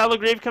 Oh, the Shallow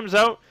Grave comes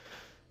out.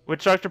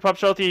 Witch Doctor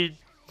pops out the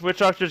Witch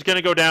Doctor's going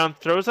to go down.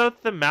 Throws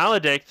out the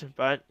Maledict,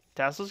 but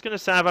Dazzle's going to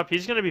salve up.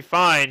 He's going to be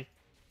fine.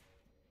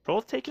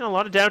 Troll's taking a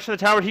lot of damage from the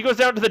tower. He goes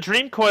down to the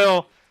Dream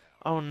Coil.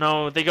 Oh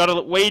no, they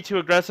got way too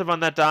aggressive on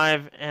that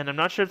dive, and I'm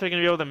not sure if they're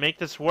going to be able to make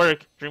this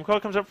work. Dream Coil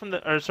comes up from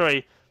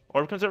the,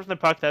 Orb comes up from the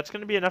puck. That's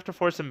going to be enough to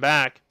force him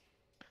back.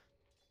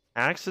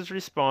 Axe has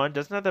respawned.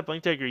 Doesn't have that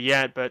Blink Dagger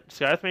yet, but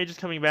Scythe Mage is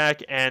coming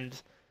back,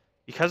 and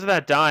because of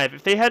that dive,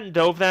 if they hadn't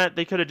dove that,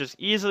 they could have just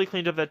easily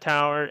cleaned up that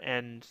tower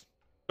and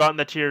gotten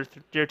the tier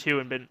 2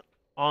 and been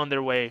on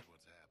their way.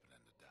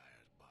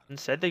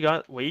 Instead, they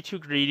got way too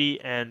greedy,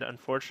 and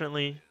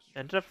unfortunately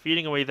ended up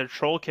feeding away their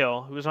Troll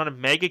kill, who was on a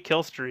mega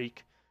kill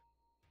streak.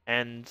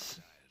 And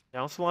they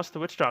also lost the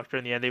Witch Doctor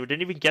in the end. They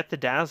didn't even get the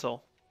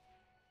Dazzle.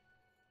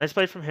 Nice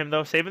play from him,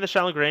 though. Saving the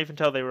Shallow Grave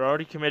until they were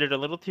already committed a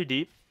little too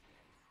deep.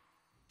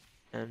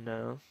 And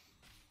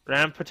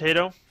Ram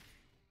Potato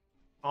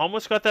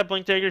almost got that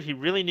Blink Dagger. He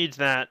really needs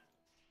that.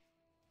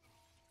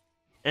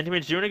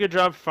 Antimage's doing a good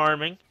job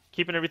farming.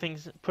 Keeping everything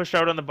pushed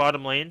out on the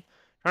bottom lane.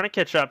 Trying to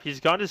catch up. He's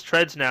got his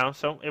treads now,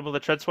 so able to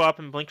tread swap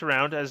and blink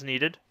around as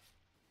needed.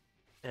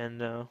 And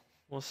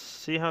we'll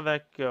see how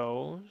that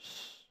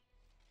goes.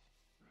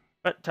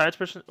 But Tide's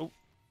pushing. Oh,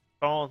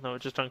 ball. No,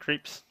 just on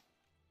creeps.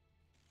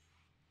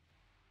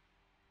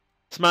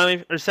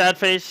 Smiley or sad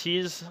face.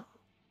 He's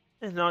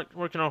not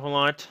working a whole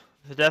lot.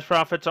 The Death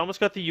Prophet's almost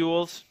got the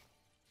Yules.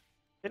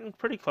 Getting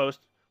pretty close.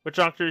 Witch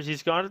Doctors,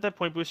 he's got that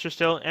point booster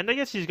still, and I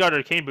guess he's got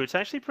Arcane Boots.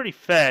 Actually, pretty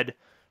fed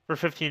for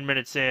 15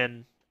 minutes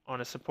in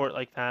on a support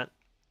like that.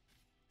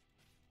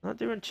 Not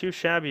doing too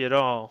shabby at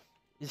all.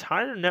 He's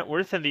higher net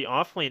worth than the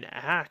offlane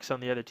Axe on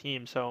the other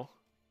team, so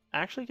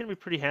actually going to be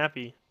pretty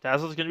happy.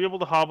 Dazzle's going to be able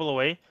to hobble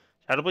away.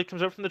 Shadowblade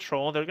comes out from the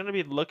Troll. They're going to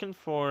be looking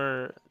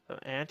for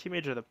the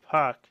Anti-Mage or the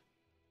Puck.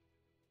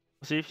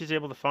 We'll see if he's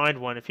able to find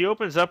one. If he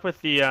opens up with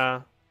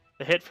the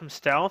hit from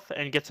Stealth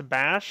and gets a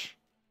bash,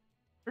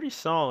 pretty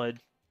solid.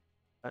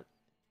 But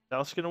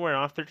Stealth's going to wear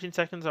off. 13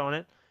 seconds on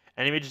it.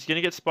 Anti-Mage is going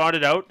to get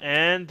spotted out,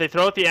 and they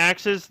throw out the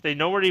axes. They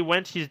know where he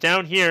went. He's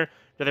down here.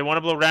 Do they want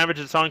to blow Ravage?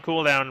 It's on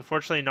cooldown.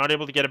 Unfortunately, not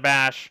able to get a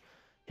bash.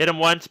 Hit him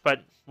once,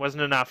 but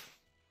wasn't enough.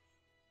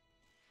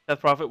 Death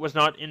Prophet was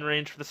not in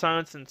range for the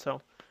silence, and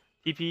so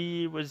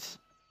TP was,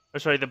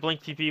 the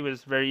Blink TP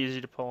was very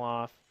easy to pull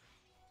off.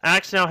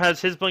 Axe now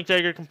has his Blink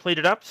Dagger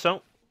completed up,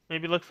 so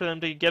maybe look for them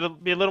to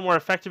be a little more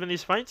effective in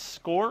these fights.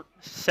 Score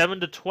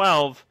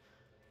 7-12.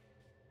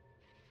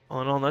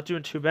 All in all, not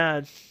doing too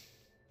bad.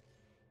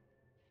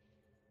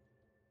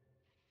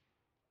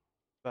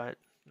 But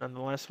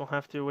nonetheless, we'll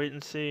have to wait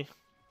and see.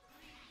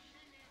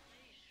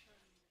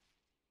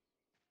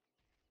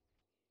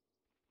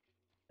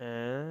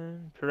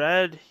 And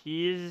Peru,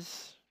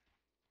 he's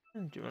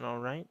doing all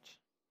right.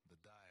 The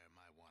Dire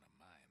might want to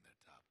mine their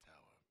top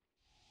tower.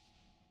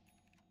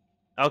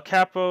 El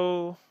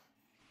Capo,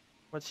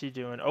 what's he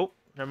doing? Oh,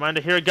 never mind.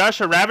 I hear a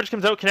gush. A Ravage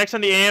comes out, connects on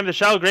the AM. The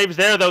Shallow Grave's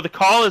there, though. The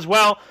call as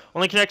well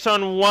only connects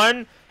on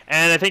one.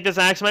 And I think this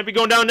axe might be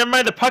going down. Never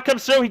mind. The puck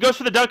comes through. He goes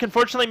for the dunk.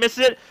 Unfortunately,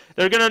 misses it.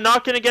 They're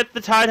not going to get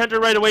the Tide Hunter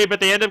right away, but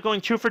they end up going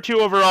 2 for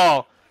 2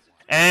 overall.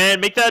 And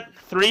make that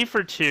 3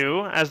 for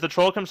 2 as the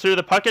Troll comes through.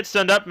 The puck gets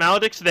stunned up.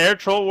 Maledict's there.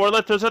 Troll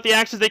Warlord throws out the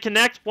axes. They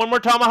connect. One more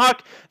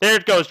Tomahawk. There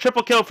it goes.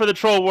 Triple kill for the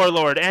Troll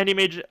Warlord.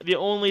 Anti-Mage, the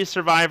only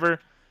survivor.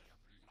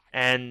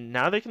 And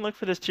now they can look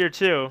for this tier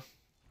 2.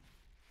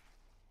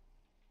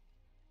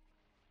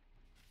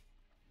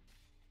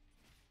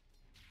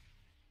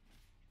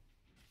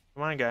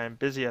 Come on, guy. I'm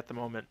busy at the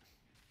moment.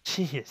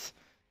 Jeez.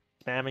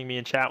 Spamming me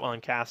in chat while I'm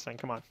casting.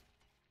 Come on.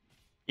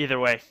 Either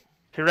way.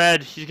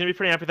 Pired, he's going to be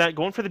pretty happy with that.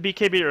 Going for the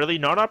BKB early.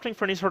 Not opting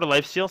for any sort of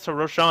lifesteal. So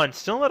Roshan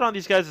still not on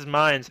these guys'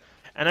 minds.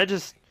 And I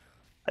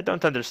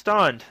don't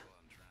understand.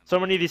 So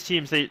many of these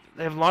teams, they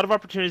have a lot of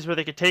opportunities where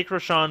they could take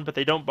Roshan, but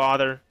they don't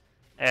bother.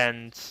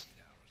 And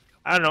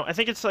I don't know. I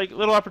think it's like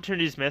little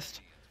opportunities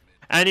missed.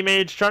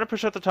 Anti-Mage trying to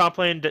push out the top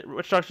lane.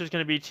 Witch Doctor is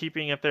going to be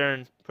TPing up there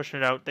and pushing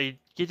it out. They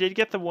did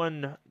get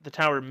the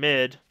tower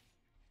mid.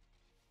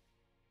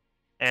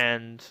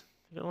 And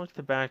they're going to look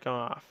to back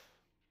off.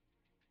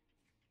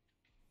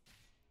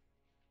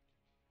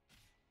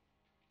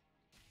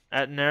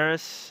 At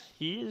Neris,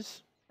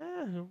 he's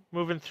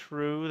moving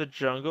through the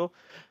jungle.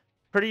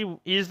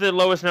 He's the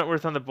lowest net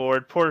worth on the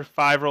board. Poor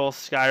 5-roll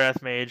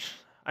Skywrath Mage.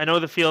 I know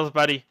the feels,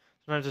 buddy.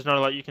 Sometimes there's not a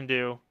lot you can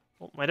do.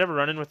 Well, might have a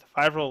run-in with a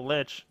 5-roll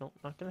Lich. Nope,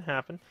 not going to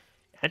happen.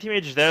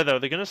 Anti-Mage is there, though.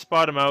 They're going to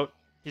spot him out.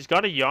 He's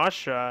got a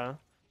Yasha.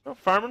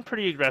 Farming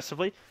pretty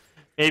aggressively.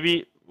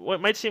 Maybe,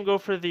 what might see him go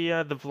for the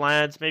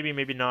Vlads. Maybe,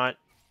 maybe not.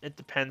 It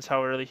depends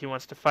how early he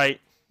wants to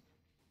fight.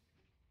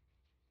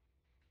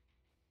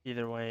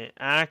 Either way,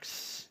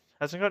 Axe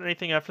hasn't got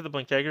anything after the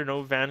Blink Dagger.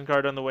 No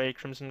Vanguard on the way.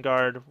 Crimson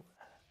Guard,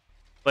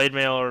 Blade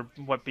Mail, or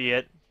what be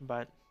it.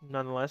 But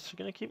nonetheless, you're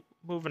going to keep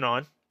moving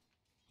on.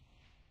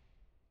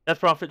 Death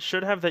Prophet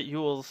should have that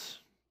Yule's.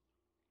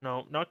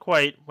 No, not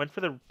quite.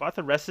 Bought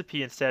the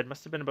recipe instead.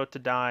 Must have been about to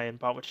die and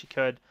bought what she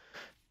could.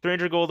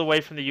 300 gold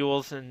away from the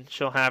Yules and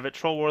she'll have it.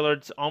 Troll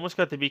Warlords almost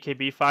got the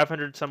BKB.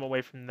 500 some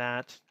away from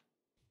that.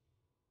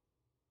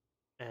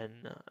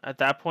 And at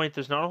that point,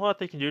 there's not a lot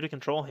they can do to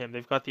control him.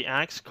 They've got the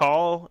Axe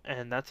Call,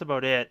 and that's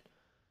about it.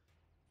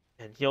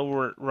 And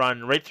he'll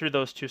run right through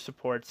those two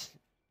supports.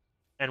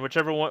 And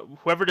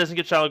whoever doesn't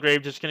get Shallow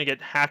Grave, just going to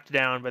get hacked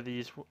down by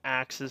these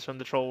axes from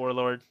the Troll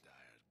Warlord.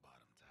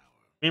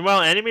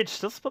 Meanwhile, Animage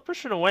still split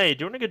pushing away,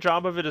 doing a good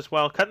job of it as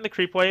well. Cutting the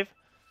creep wave,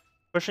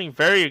 pushing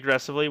very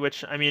aggressively,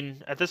 which, I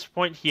mean, at this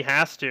point, he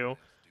has to.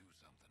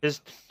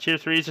 His tier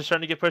 3s are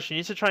starting to get pushed. He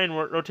needs to try and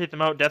rotate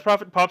them out. Death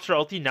Prophet pops her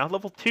ulti, now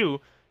level 2.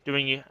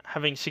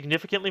 Having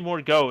significantly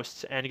more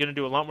ghosts and going to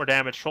do a lot more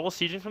damage. Troll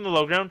sieging from the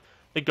low ground,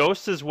 the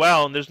ghosts as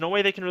well, and there's no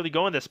way they can really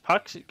go in this.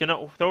 Puck's going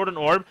to throw out an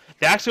orb.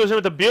 The Axe goes in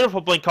with a beautiful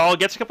blink call,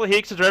 gets a couple of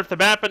hexes right off the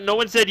bat, but no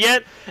one's dead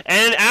yet,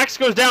 and Axe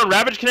goes down.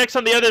 Ravage connects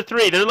on the other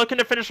 3. They're looking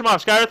to finish him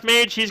off. Skyreth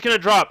Mage, he's going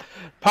to drop.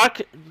 Puck,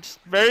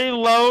 very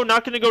low,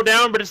 not going to go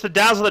down, but it's the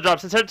Dazzle that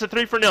drops. Instead, it's a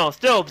 3-0.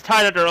 Still,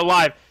 Tidehunter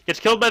alive. Gets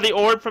killed by the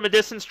orb from a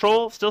distance.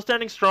 Troll, still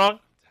standing strong,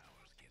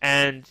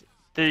 and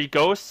the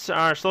ghosts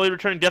are slowly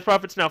returning. Death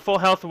Prophet's now full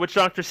health. The Witch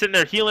Doctor sitting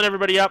there healing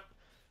everybody up.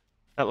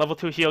 That level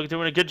 2 heal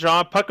doing a good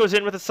job. Puck goes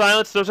in with a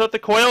silence, throws out the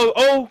coil.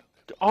 Oh,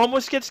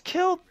 almost gets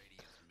killed.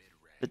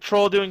 The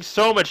Troll doing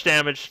so much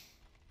damage.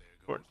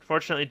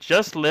 Fortunately,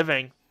 just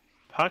living.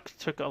 Puck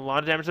took a lot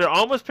of damage there.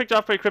 Almost picked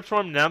off by Crypt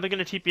Swarm. Now they're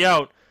going to TP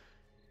out.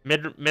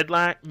 Mid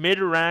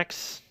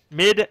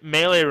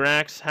melee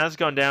Rax has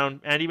gone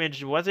down.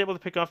 Anti-Mage was able to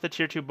pick off the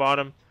tier 2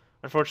 bottom.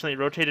 Unfortunately,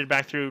 rotated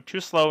back through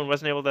too slow and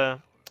wasn't able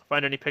to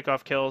find any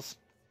pick-off kills.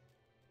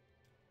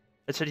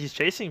 I said he's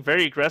chasing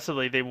very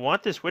aggressively. They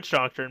want this Witch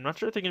Doctor. I'm not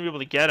sure if they're going to be able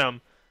to get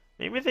him.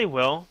 Maybe they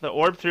will. The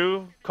orb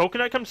through.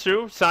 Coconut comes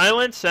through.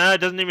 Silence.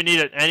 Doesn't even need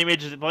it. Animage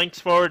just blinks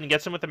forward and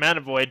gets him with the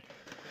Mana Void.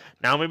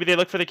 Now maybe they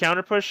look for the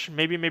counter push.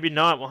 Maybe, maybe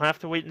not. We'll have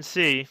to wait and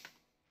see.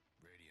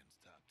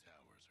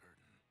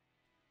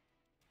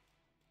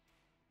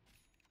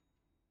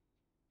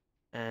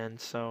 And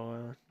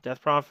so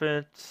Death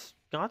Prophet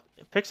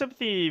picks up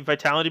the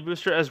Vitality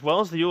Booster as well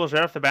as the Yules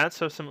right off the bat.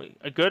 So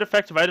a good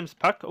effective items.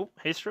 Puck. Oh,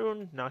 Haste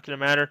Rune. Not going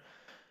to matter.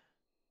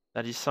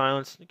 That he's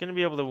silenced. Going to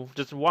be able to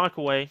just walk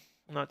away.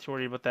 I'm not too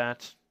worried about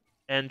that.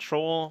 And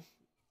Troll.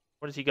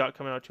 What has he got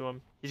coming out to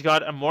him? He's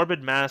got a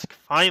Morbid Mask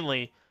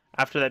finally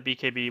after that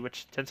BKB,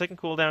 which 10-second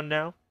cooldown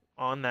now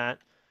on that.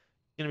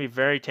 Going to be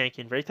very tanky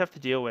and very tough to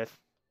deal with.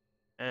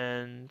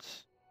 And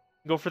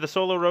go for the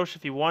solo Roche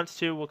if he wants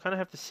to. We'll kind of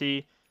have to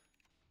see.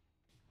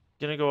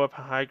 Gonna go up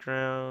high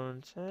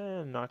ground.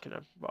 I'm not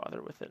gonna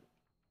bother with it.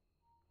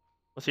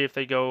 We'll see if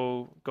they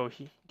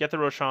get the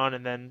Roshan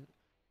and then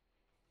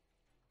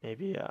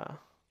maybe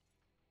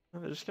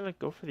they're just gonna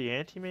go for the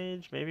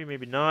anti-mage. Maybe,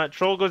 maybe not.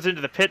 Troll goes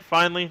into the pit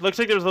finally. Looks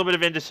like there was a little bit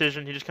of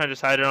indecision. He just kind of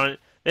decided on it.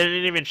 They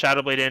didn't even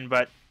Shadow Blade in,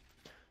 but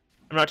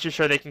I'm not too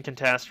sure they can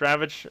contest.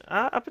 Ravage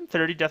up in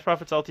 30. Death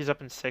Prophet's ulti's up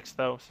in 6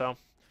 though, so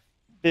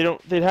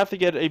they'd have to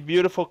get a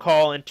beautiful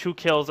call and 2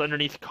 kills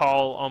underneath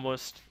call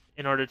almost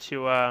in order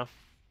to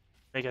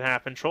make it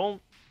happen. Troll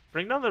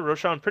bring down the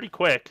Roshan pretty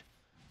quick.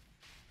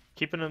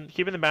 Keeping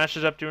the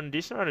bashes up, doing a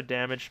decent amount of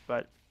damage,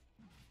 but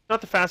not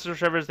the fastest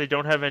Rosh ever as they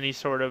don't have any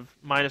sort of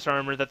minus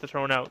armor that they're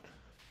throwing out.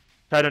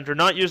 Tidehunter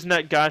not using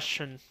that gush,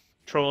 and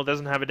Troll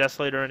doesn't have a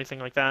Desolator or anything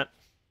like that.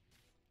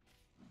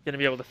 Gonna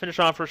be able to finish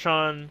off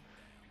Roshan,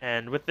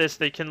 and with this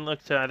they can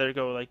look to either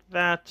go like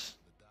that,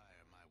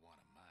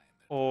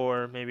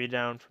 or maybe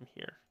down from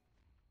here.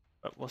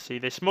 But we'll see.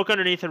 They smoke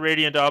underneath a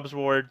Radiant Obs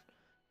Ward.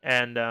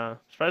 And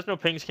surprised no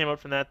pings came out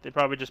from that. They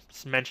probably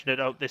just mentioned it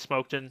out. They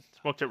smoked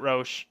at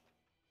Roche.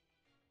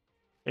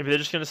 Maybe they're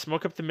just going to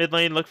smoke up the mid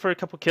lane, look for a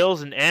couple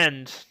kills, and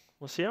end.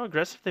 We'll see how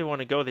aggressive they want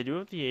to go. They do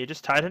have the Aegis.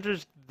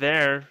 Tidehunter's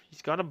there.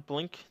 He's got a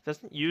blink.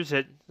 Doesn't use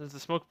it as the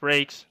smoke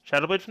breaks.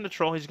 Shadowblade from the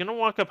Troll. He's going to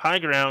walk up high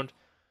ground.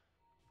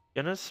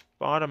 Gonna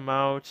spot him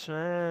out.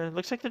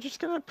 Looks like they're just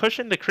going to push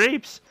in the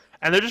creeps.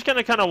 And they're just going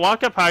to kind of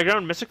walk up high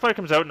ground. Mystic Flare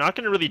comes out. Not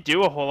going to really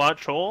do a whole lot.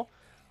 Troll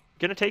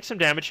gonna take some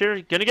damage here.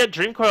 Gonna get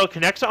Dream Coil,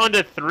 connects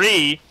onto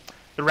 3.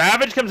 The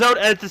Ravage comes out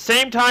at the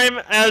same time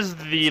as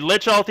the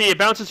Lich ulti. It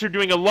bounces through,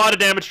 doing a lot of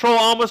damage. Troll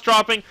almost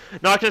dropping.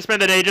 Not gonna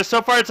spend that Aegis.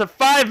 So far, it's a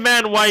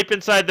 5-man wipe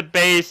inside the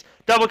base.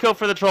 Double kill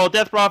for the Troll.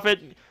 Death Prophet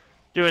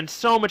doing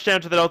so much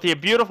damage to that ulti. A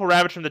beautiful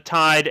Ravage from the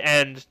Tide,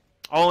 and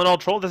all in all,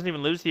 Troll doesn't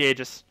even lose the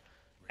Aegis.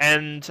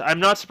 And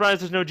I'm not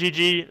surprised there's no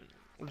GG.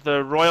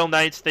 The Royal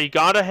Knights, they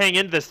gotta hang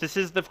in this. This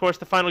is, of course,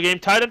 the final game.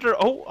 Tidehunter,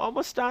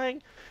 almost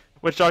dying.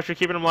 Witch Doctor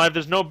keeping him alive.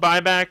 There's no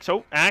buybacks.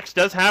 Oh, Axe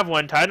does have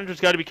one.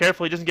 Tidehunter's got to be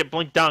careful. He doesn't get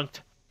blink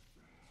dunked.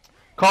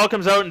 Call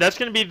comes out, and that's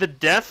going to be the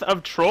death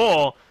of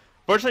Troll.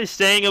 Fortunately,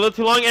 staying a little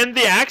too long, and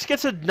the Axe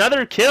gets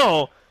another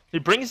kill. He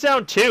brings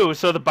down 2,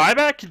 so the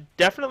buyback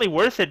definitely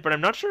worth it, but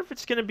I'm not sure if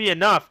it's going to be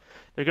enough.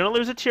 They're going to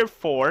lose a tier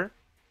 4.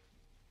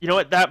 You know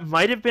what? That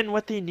might have been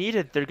what they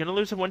needed. They're going to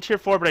lose a 1 tier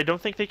 4, but I don't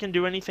think they can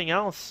do anything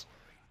else.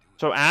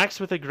 So Axe,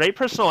 with a great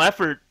personal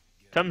effort,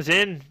 comes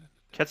in.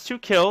 Gets 2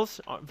 kills,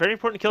 very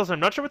important kills. I'm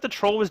not sure what the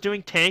troll was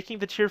doing tanking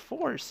the tier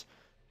 4s.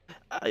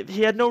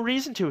 He had no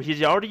reason to.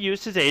 He's already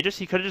used his Aegis.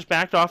 He could have just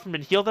backed off and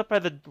been healed up by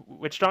the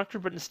Witch Doctor,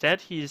 but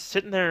instead he's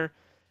sitting there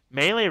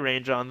melee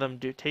range on them,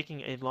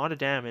 taking a lot of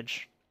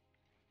damage.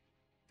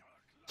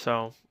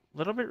 So, a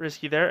little bit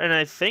risky there. And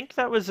I think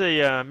that was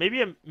a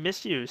maybe a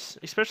misuse,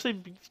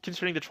 especially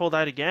considering the troll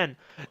died again.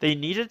 They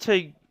needed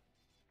to,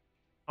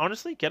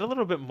 honestly, get a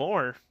little bit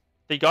more.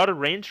 They got a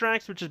range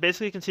rax, which is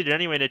basically conceded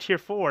anyway, in a tier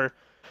 4,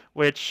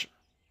 which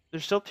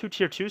there's still 2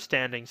 tier 2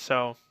 standing,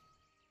 so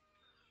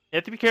you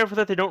have to be careful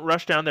that they don't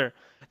rush down there.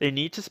 They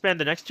need to spend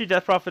the next 2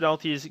 Death Prophet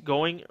ultis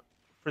going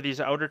for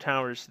these outer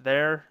towers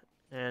there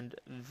and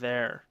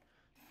there.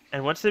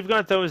 And once they've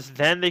got those,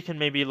 then they can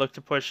maybe look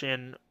to push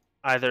in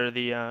either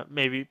the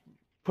maybe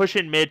push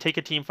in mid, take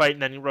a team fight,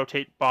 and then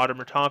rotate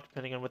bottom or top,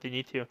 depending on what they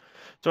need to.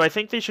 So I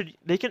think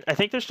I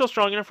think they're still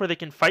strong enough where they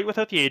can fight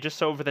without the Aegis.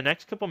 So over the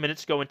next couple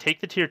minutes, go and take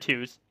the tier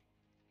 2s,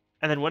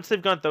 and then once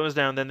they've got those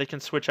down, then they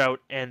can switch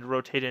out and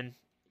rotate in,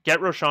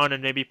 get Roshan,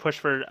 and maybe push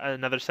for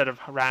another set of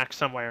racks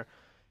somewhere.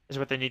 Is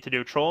what they need to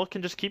do. Troll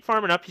can just keep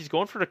farming up. He's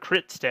going for the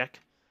crit stick,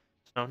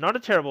 so not a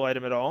terrible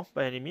item at all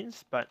by any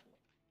means, but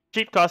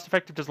cheap, cost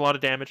effective, does a lot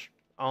of damage.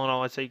 All in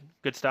all, I'd say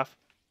good stuff.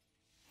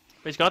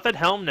 But he's got that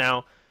helm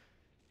now,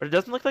 but it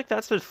doesn't look like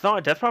that's their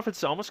thought. Death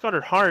Prophet's almost got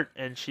her heart,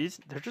 and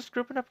they're just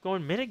grouping up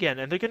going mid again,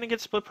 and they're going to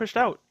get split pushed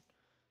out.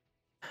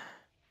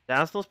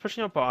 Dazzle's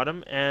pushing out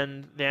bottom,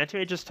 and the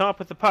Anti-Mage is top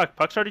with the Puck.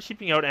 Puck's already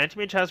keeping out.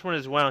 Anti-Mage has one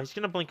as well. He's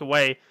going to blink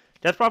away.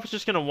 Death Prophet's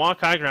just going to walk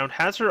high ground.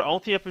 Has her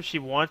ulti up if she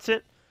wants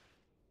it.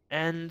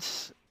 And,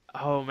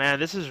 oh man,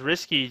 this is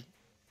risky.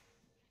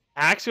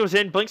 Axe goes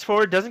in, blinks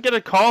forward, doesn't get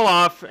a call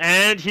off,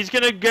 and he's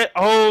going to get,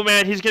 oh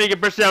man, he's going to get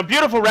bursted down.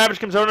 Beautiful Ravage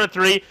comes out on a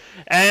 3,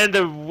 and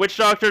the Witch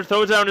Doctor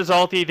throws down his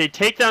ulti. They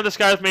take down the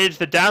Skywrath Mage,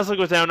 the Dazzle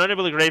goes down,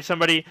 unable to grave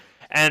somebody,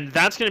 and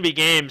that's going to be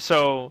game.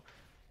 So,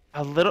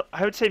 a little,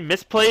 I would say,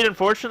 misplayed,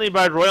 unfortunately,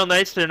 by Royal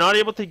Knights. They're not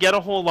able to get a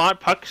whole lot.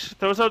 Puck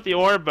throws out the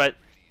orb, but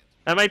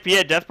that might be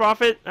it. Death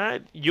Prophet,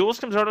 Yules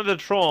comes out of the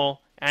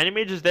Troll.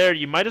 Anti-Mage is there.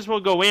 You might as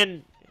well go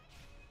in.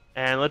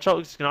 And Lich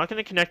Ult is not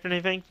going to connect or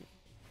anything.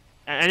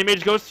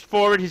 Anti-Mage goes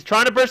forward. He's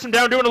trying to burst him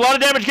down, doing a lot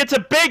of damage. Gets a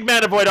big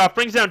Mana Void off.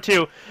 Brings down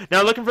 2.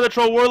 Now looking for the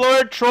Troll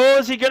Warlord. Troll,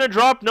 is he going to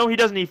drop? No, he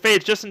doesn't. He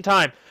fades just in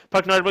time.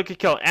 Puck not able to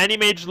kill.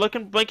 Anti-Mage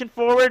blinking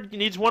forward. He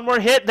needs one more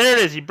hit. There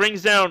it is. He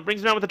brings down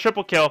with a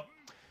triple kill.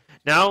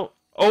 Now,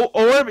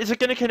 Orb, is it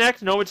going to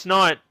connect? No, it's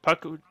not.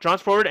 Puck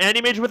draws forward.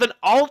 Anti-Mage with an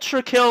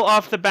ultra kill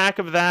off the back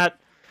of that.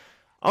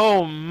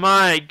 Oh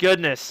my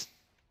goodness.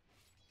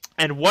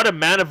 And what a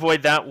Mana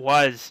Void that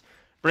was.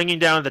 Bringing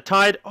down the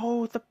Tide.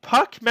 Oh, the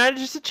Puck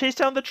manages to chase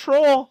down the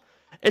Troll.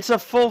 It's a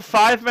full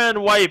 5-man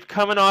wipe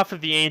coming off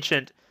of the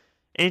Ancient.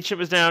 Ancient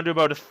was down to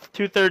about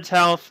 2/3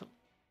 health.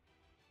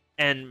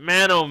 And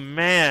man, oh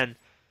man.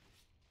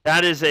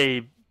 That is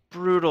a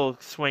brutal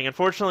swing.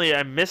 Unfortunately,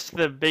 I missed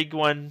the big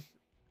one.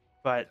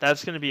 But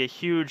that's going to be a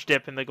huge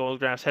dip in the gold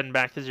graphs heading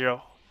back to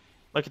 0.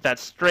 Look at that.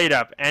 Straight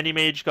up.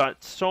 Anti-Mage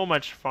got so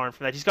much farm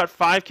from that. He's got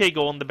 5k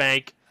gold in the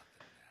bank.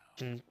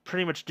 Can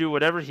pretty much do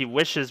whatever he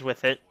wishes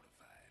with it.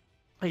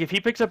 Like, if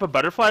he picks up a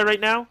butterfly right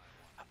now,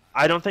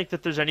 I don't think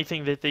that there's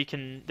anything that they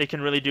can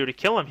really do to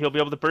kill him. He'll be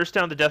able to burst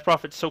down the Death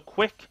Prophet so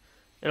quick.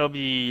 It'll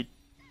be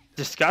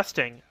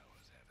disgusting.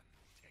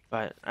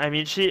 But I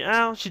mean, she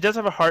does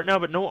have a heart now,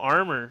 but no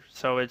armor.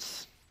 So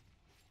it's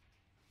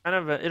kind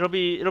of it'll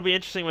be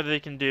interesting what they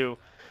can do.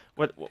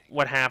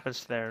 What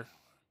happens there.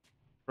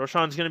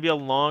 Roshan's going to be a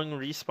long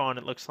respawn.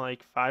 It looks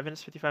like 5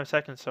 minutes 55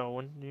 seconds. So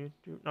when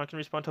you're not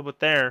going to respawn until about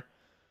there.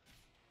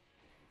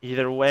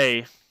 Either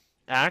way.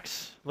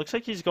 Axe looks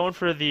like he's going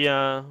for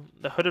the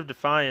Hood of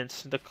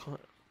Defiance. Going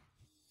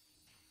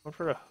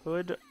for a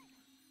hood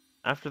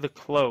after the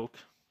cloak.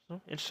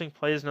 So, interesting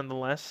plays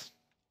nonetheless.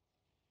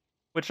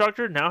 Witch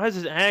Doctor now has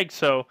his egg,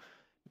 so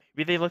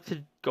maybe they look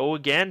to go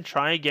again,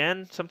 try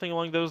again, something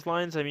along those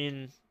lines. I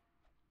mean,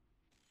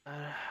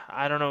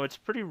 I don't know. It's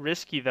pretty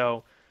risky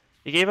though.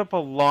 They gave up a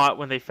lot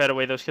when they fed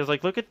away those kills.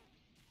 Like look at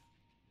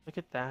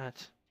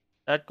that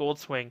gold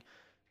swing,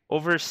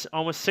 over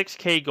almost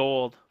 6k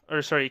gold.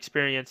 Or sorry,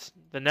 experience.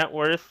 The net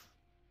worth,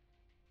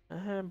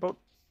 about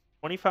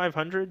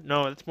 2,500.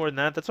 No, that's more than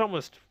that. That's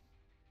almost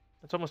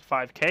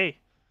 5k. I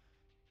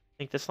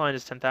think this line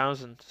is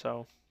 10,000.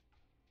 So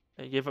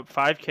they gave up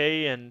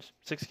 5k and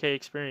 6k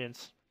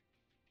experience,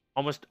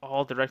 almost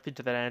all directly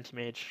to that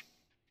Anti-Mage.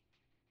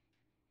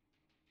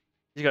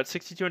 He's got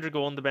 6,200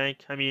 gold in the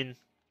bank. I mean,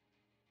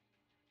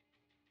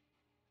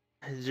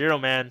 0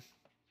 man.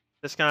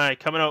 This guy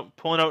coming out,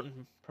 pulling out,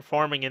 and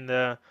performing in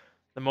the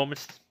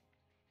moments.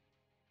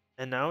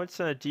 And now it's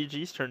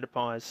DG's turn to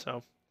pause,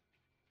 so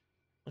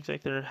looks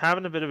like they're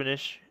having a bit of an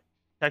issue,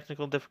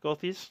 technical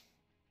difficulties,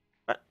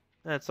 but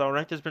that's all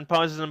right. There's been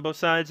pauses on both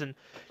sides, and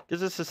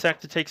gives us a sec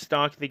to take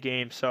stock of the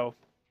game. So,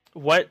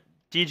 what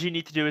DG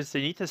need to do is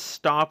they need to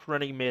stop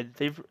running mid.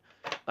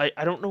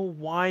 I don't know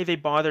why they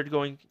bothered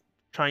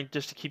trying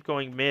just to keep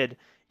going mid.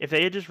 If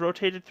they had just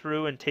rotated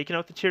through and taken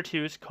out the tier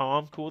 2s,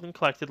 calm, cooled, and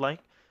collected, like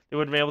they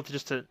would have been able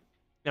to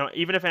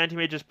even if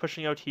Anti-Mage is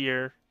pushing out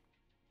here.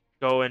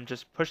 go and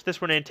just push this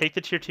one in, take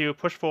the tier 2,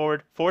 push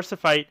forward, force the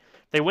fight.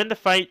 They win the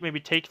fight, maybe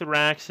take the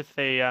racks. If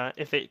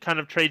they kind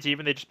of trades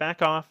even, they just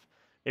back off.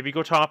 Maybe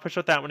go top, push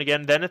out that one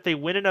again. Then if they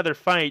win another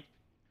fight,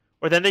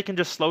 or then they can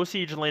just slow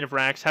siege a lane of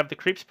racks, have the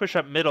creeps push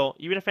up middle.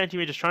 Even if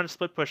anti-mage is trying to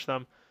split push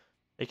them,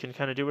 they can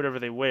kind of do whatever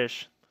they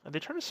wish. Are they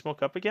trying to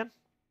smoke up again?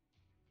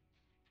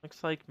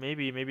 Looks like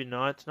maybe, maybe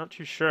not. Not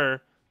too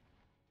sure.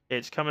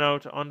 It's coming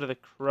out onto the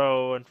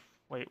crow. And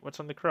wait, what's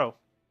on the crow?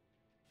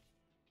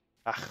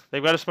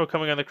 They've got a smoke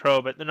coming on the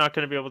crow, but they're not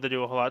going to be able to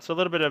do a whole lot. So a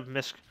little bit of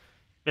miss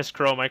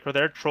crow micro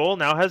there. Troll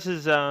now has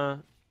his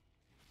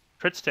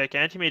crit stick.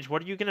 Anti-mage,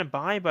 what are you going to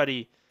buy,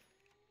 buddy?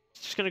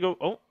 He's just going to go...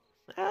 Oh,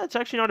 it's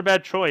actually not a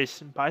bad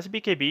choice. Buys a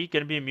BKB,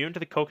 going to be immune to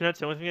the coconuts.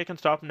 The only thing that can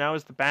stop him now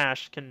is the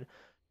bash. Can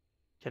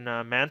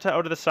Manta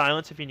out of the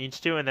silence if he needs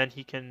to, and then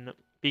he can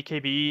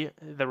BKB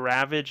the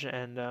Ravage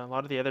and a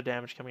lot of the other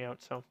damage coming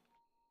out. So,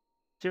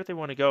 see what they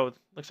want to go.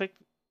 Looks like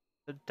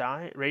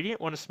the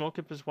Radiant want to smoke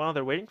up as well.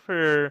 They're waiting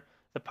for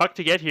the puck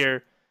to get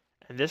here,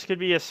 and this could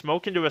be a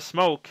smoke into a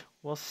smoke.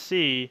 We'll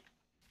see.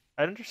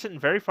 I don't sitting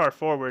very far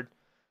forward.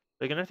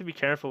 They're going to have to be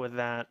careful with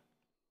that.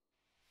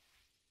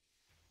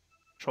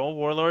 Troll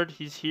Warlord,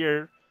 he's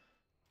here.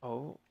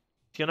 Oh,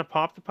 he's going to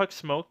pop the puck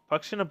smoke.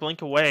 Puck's going to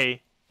blink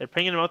away. They're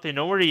pinging him out. They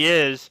know where he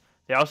is.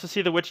 They also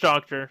see the Witch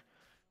Doctor.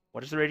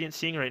 What is the Radiant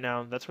seeing right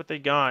now? That's what they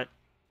got.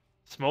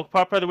 Smoke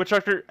pop by the Witch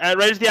Doctor. Right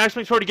as the Axe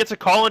swings forward, he gets a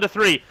call into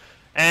 3.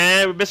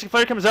 And Mystic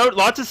Flare comes out.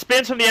 Lots of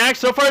spins from the Axe.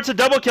 So far, it's a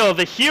double kill.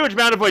 The huge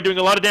Mana Void doing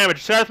a lot of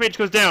damage. Sarath Mage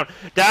goes down.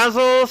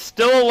 Dazzle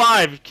still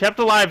alive. Kept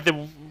alive.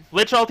 The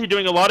Lich ulti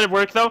doing a lot of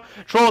work, though.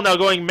 Troll now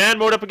going man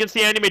mode up against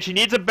the Anti-Mage. He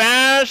needs a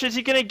bash. Is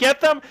he going to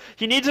get them?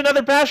 He needs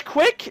another bash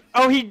quick.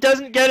 Oh, he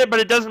doesn't get it, but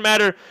it doesn't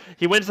matter.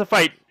 He wins the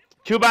fight.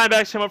 2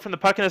 buybacks come up from the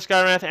puck and the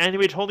Skywrath.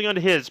 Anti-Mage holding on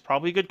to his.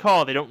 Probably a good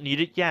call. They don't need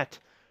it yet.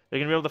 They're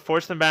going to be able to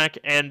force them back,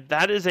 and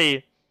that is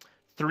a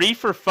 3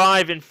 for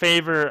 5 in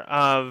favor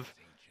of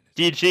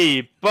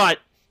DG, but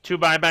 2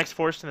 buybacks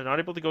forced, and they're not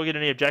able to go get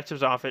any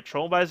objectives off it.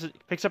 Troll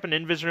picks up an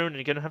Invis rune, and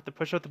you're going to have to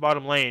push out the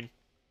bottom lane.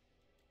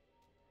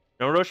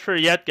 No Roche for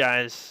yet,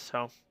 guys,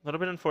 so a little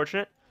bit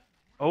unfortunate.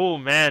 Oh,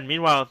 man,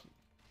 meanwhile,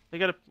 they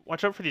got to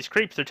watch out for these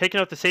creeps. They're taking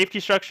out the safety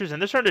structures,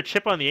 and they're starting to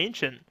chip on the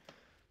Ancient.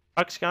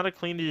 Puck's got to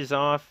clean these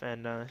off,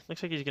 and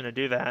looks like he's going to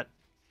do that.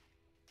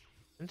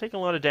 Didn't take a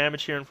lot of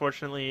damage here,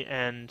 unfortunately,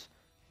 and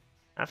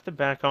have to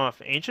back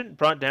off. Ancient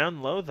brought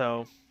down low,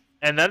 though.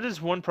 And that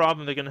is one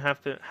problem they're going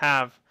to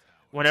have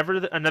whenever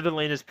another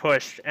lane is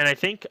pushed. And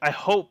I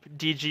hope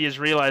DG is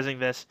realizing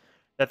this,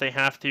 that they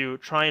have to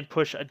try and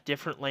push a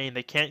different lane.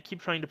 They can't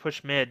keep trying to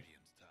push mid.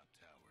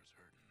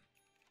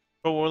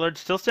 But Warlord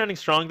still standing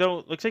strong,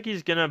 though. Looks like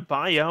he's going to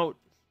buy out,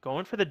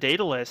 going for the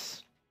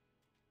Daedalus.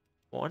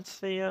 Once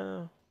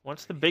the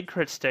big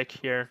crit stick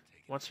here.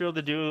 Wants to be able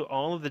to do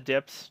all of the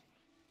dips.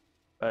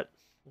 But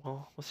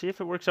we'll see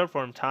if it works out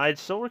for him. Tide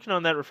still working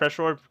on that refresh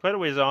orb. Quite a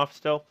ways off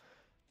still.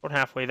 About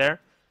halfway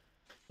there.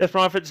 Death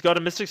Prophet's got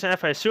a Mystic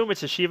Staff. I assume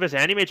it's a Shiva's.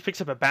 Anti-Mage picks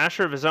up a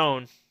Basher of his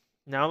own.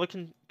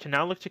 Can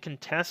now look to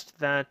contest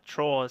that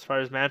Troll as far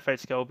as mad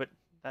fights go, but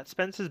that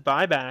spends his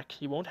buyback.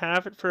 He won't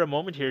have it for a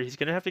moment here. He's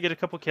gonna have to get a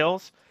couple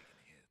kills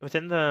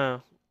within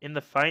in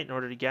the fight in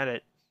order to get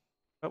it.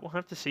 But we'll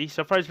have to see.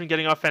 So far he's been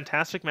getting off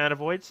fantastic Mana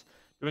Voids,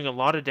 doing a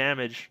lot of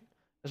damage,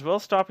 as well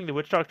as stopping the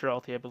Witch Doctor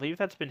ulti. I believe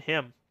that's been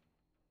him.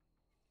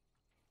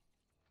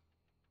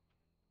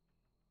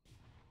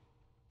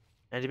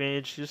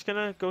 Anti-Mage just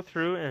gonna go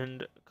through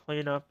and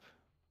clean up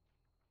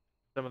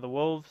some of the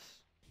wolves.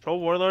 Troll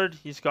Warlord,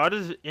 he's got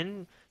his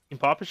in. He can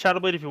pop his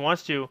Shadow Blade if he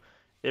wants to.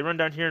 They run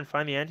down here and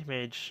find the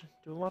Anti-Mage.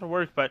 Do a lot of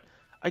work, but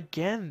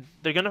again,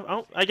 they're gonna.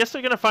 Oh, I guess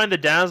they're gonna find the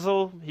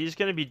Dazzle. He's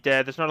gonna be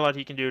dead. There's not a lot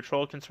he can do.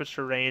 Troll can switch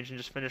to range and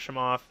just finish him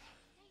off.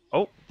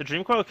 Oh, the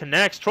Dream Coil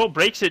connects. Troll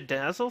breaks it.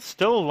 Dazzle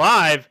still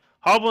alive.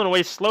 Hobbling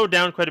away, slowed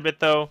down quite a bit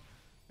though.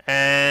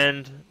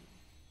 And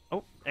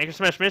oh, Anchor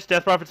Smash missed.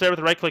 Death Prophet's there with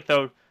the right click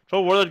though.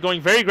 Troll Warlord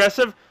going very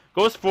aggressive,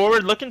 goes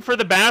forward, looking for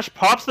the bash,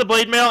 pops the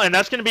Blade Mail, and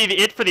that's going to be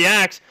it for the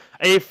Axe.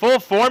 A full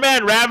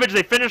 4-man Ravage.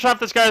 They finish off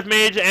the Scarlet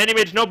Mage.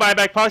 Anti-Mage, no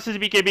buyback. Pops his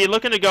BKB,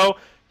 looking to go.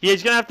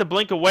 He's going to have to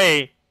blink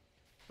away.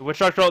 The Witch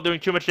Doctor ult doing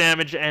too much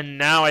damage, and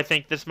now I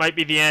think this might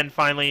be the end,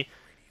 finally.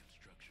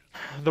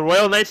 The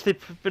Royal Knights,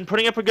 they've been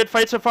putting up a good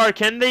fight so far.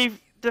 Can they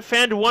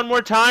defend one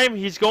more time?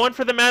 He's going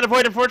for the Mana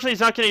Void. Unfortunately, he's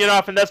not going to get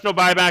off, and that's no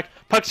buyback.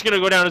 Puck's going to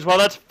go down as well.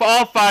 That's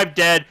all 5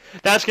 dead.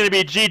 That's going to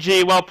be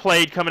GG. Well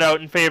played, coming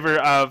out in favor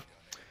of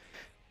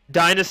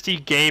Dynasty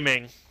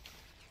Gaming.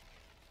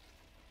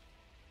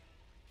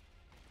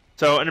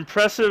 So, an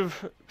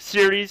impressive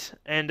series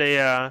and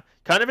a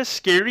kind of a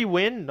scary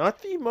win.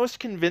 Not the most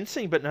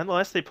convincing, but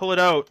nonetheless, they pull it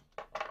out.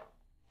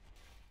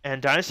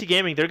 And Dynasty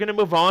Gaming, they're going to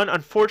move on.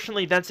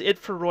 Unfortunately, that's it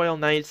for Royal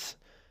Knights.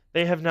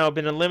 They have now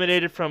been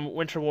eliminated from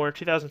Winter War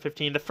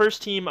 2015. The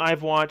first team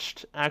I've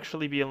watched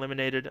actually be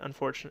eliminated,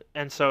 unfortunately.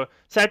 And so,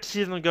 sad to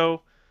see them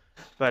go.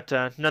 But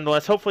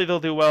nonetheless, hopefully they'll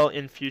do well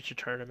in future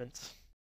tournaments.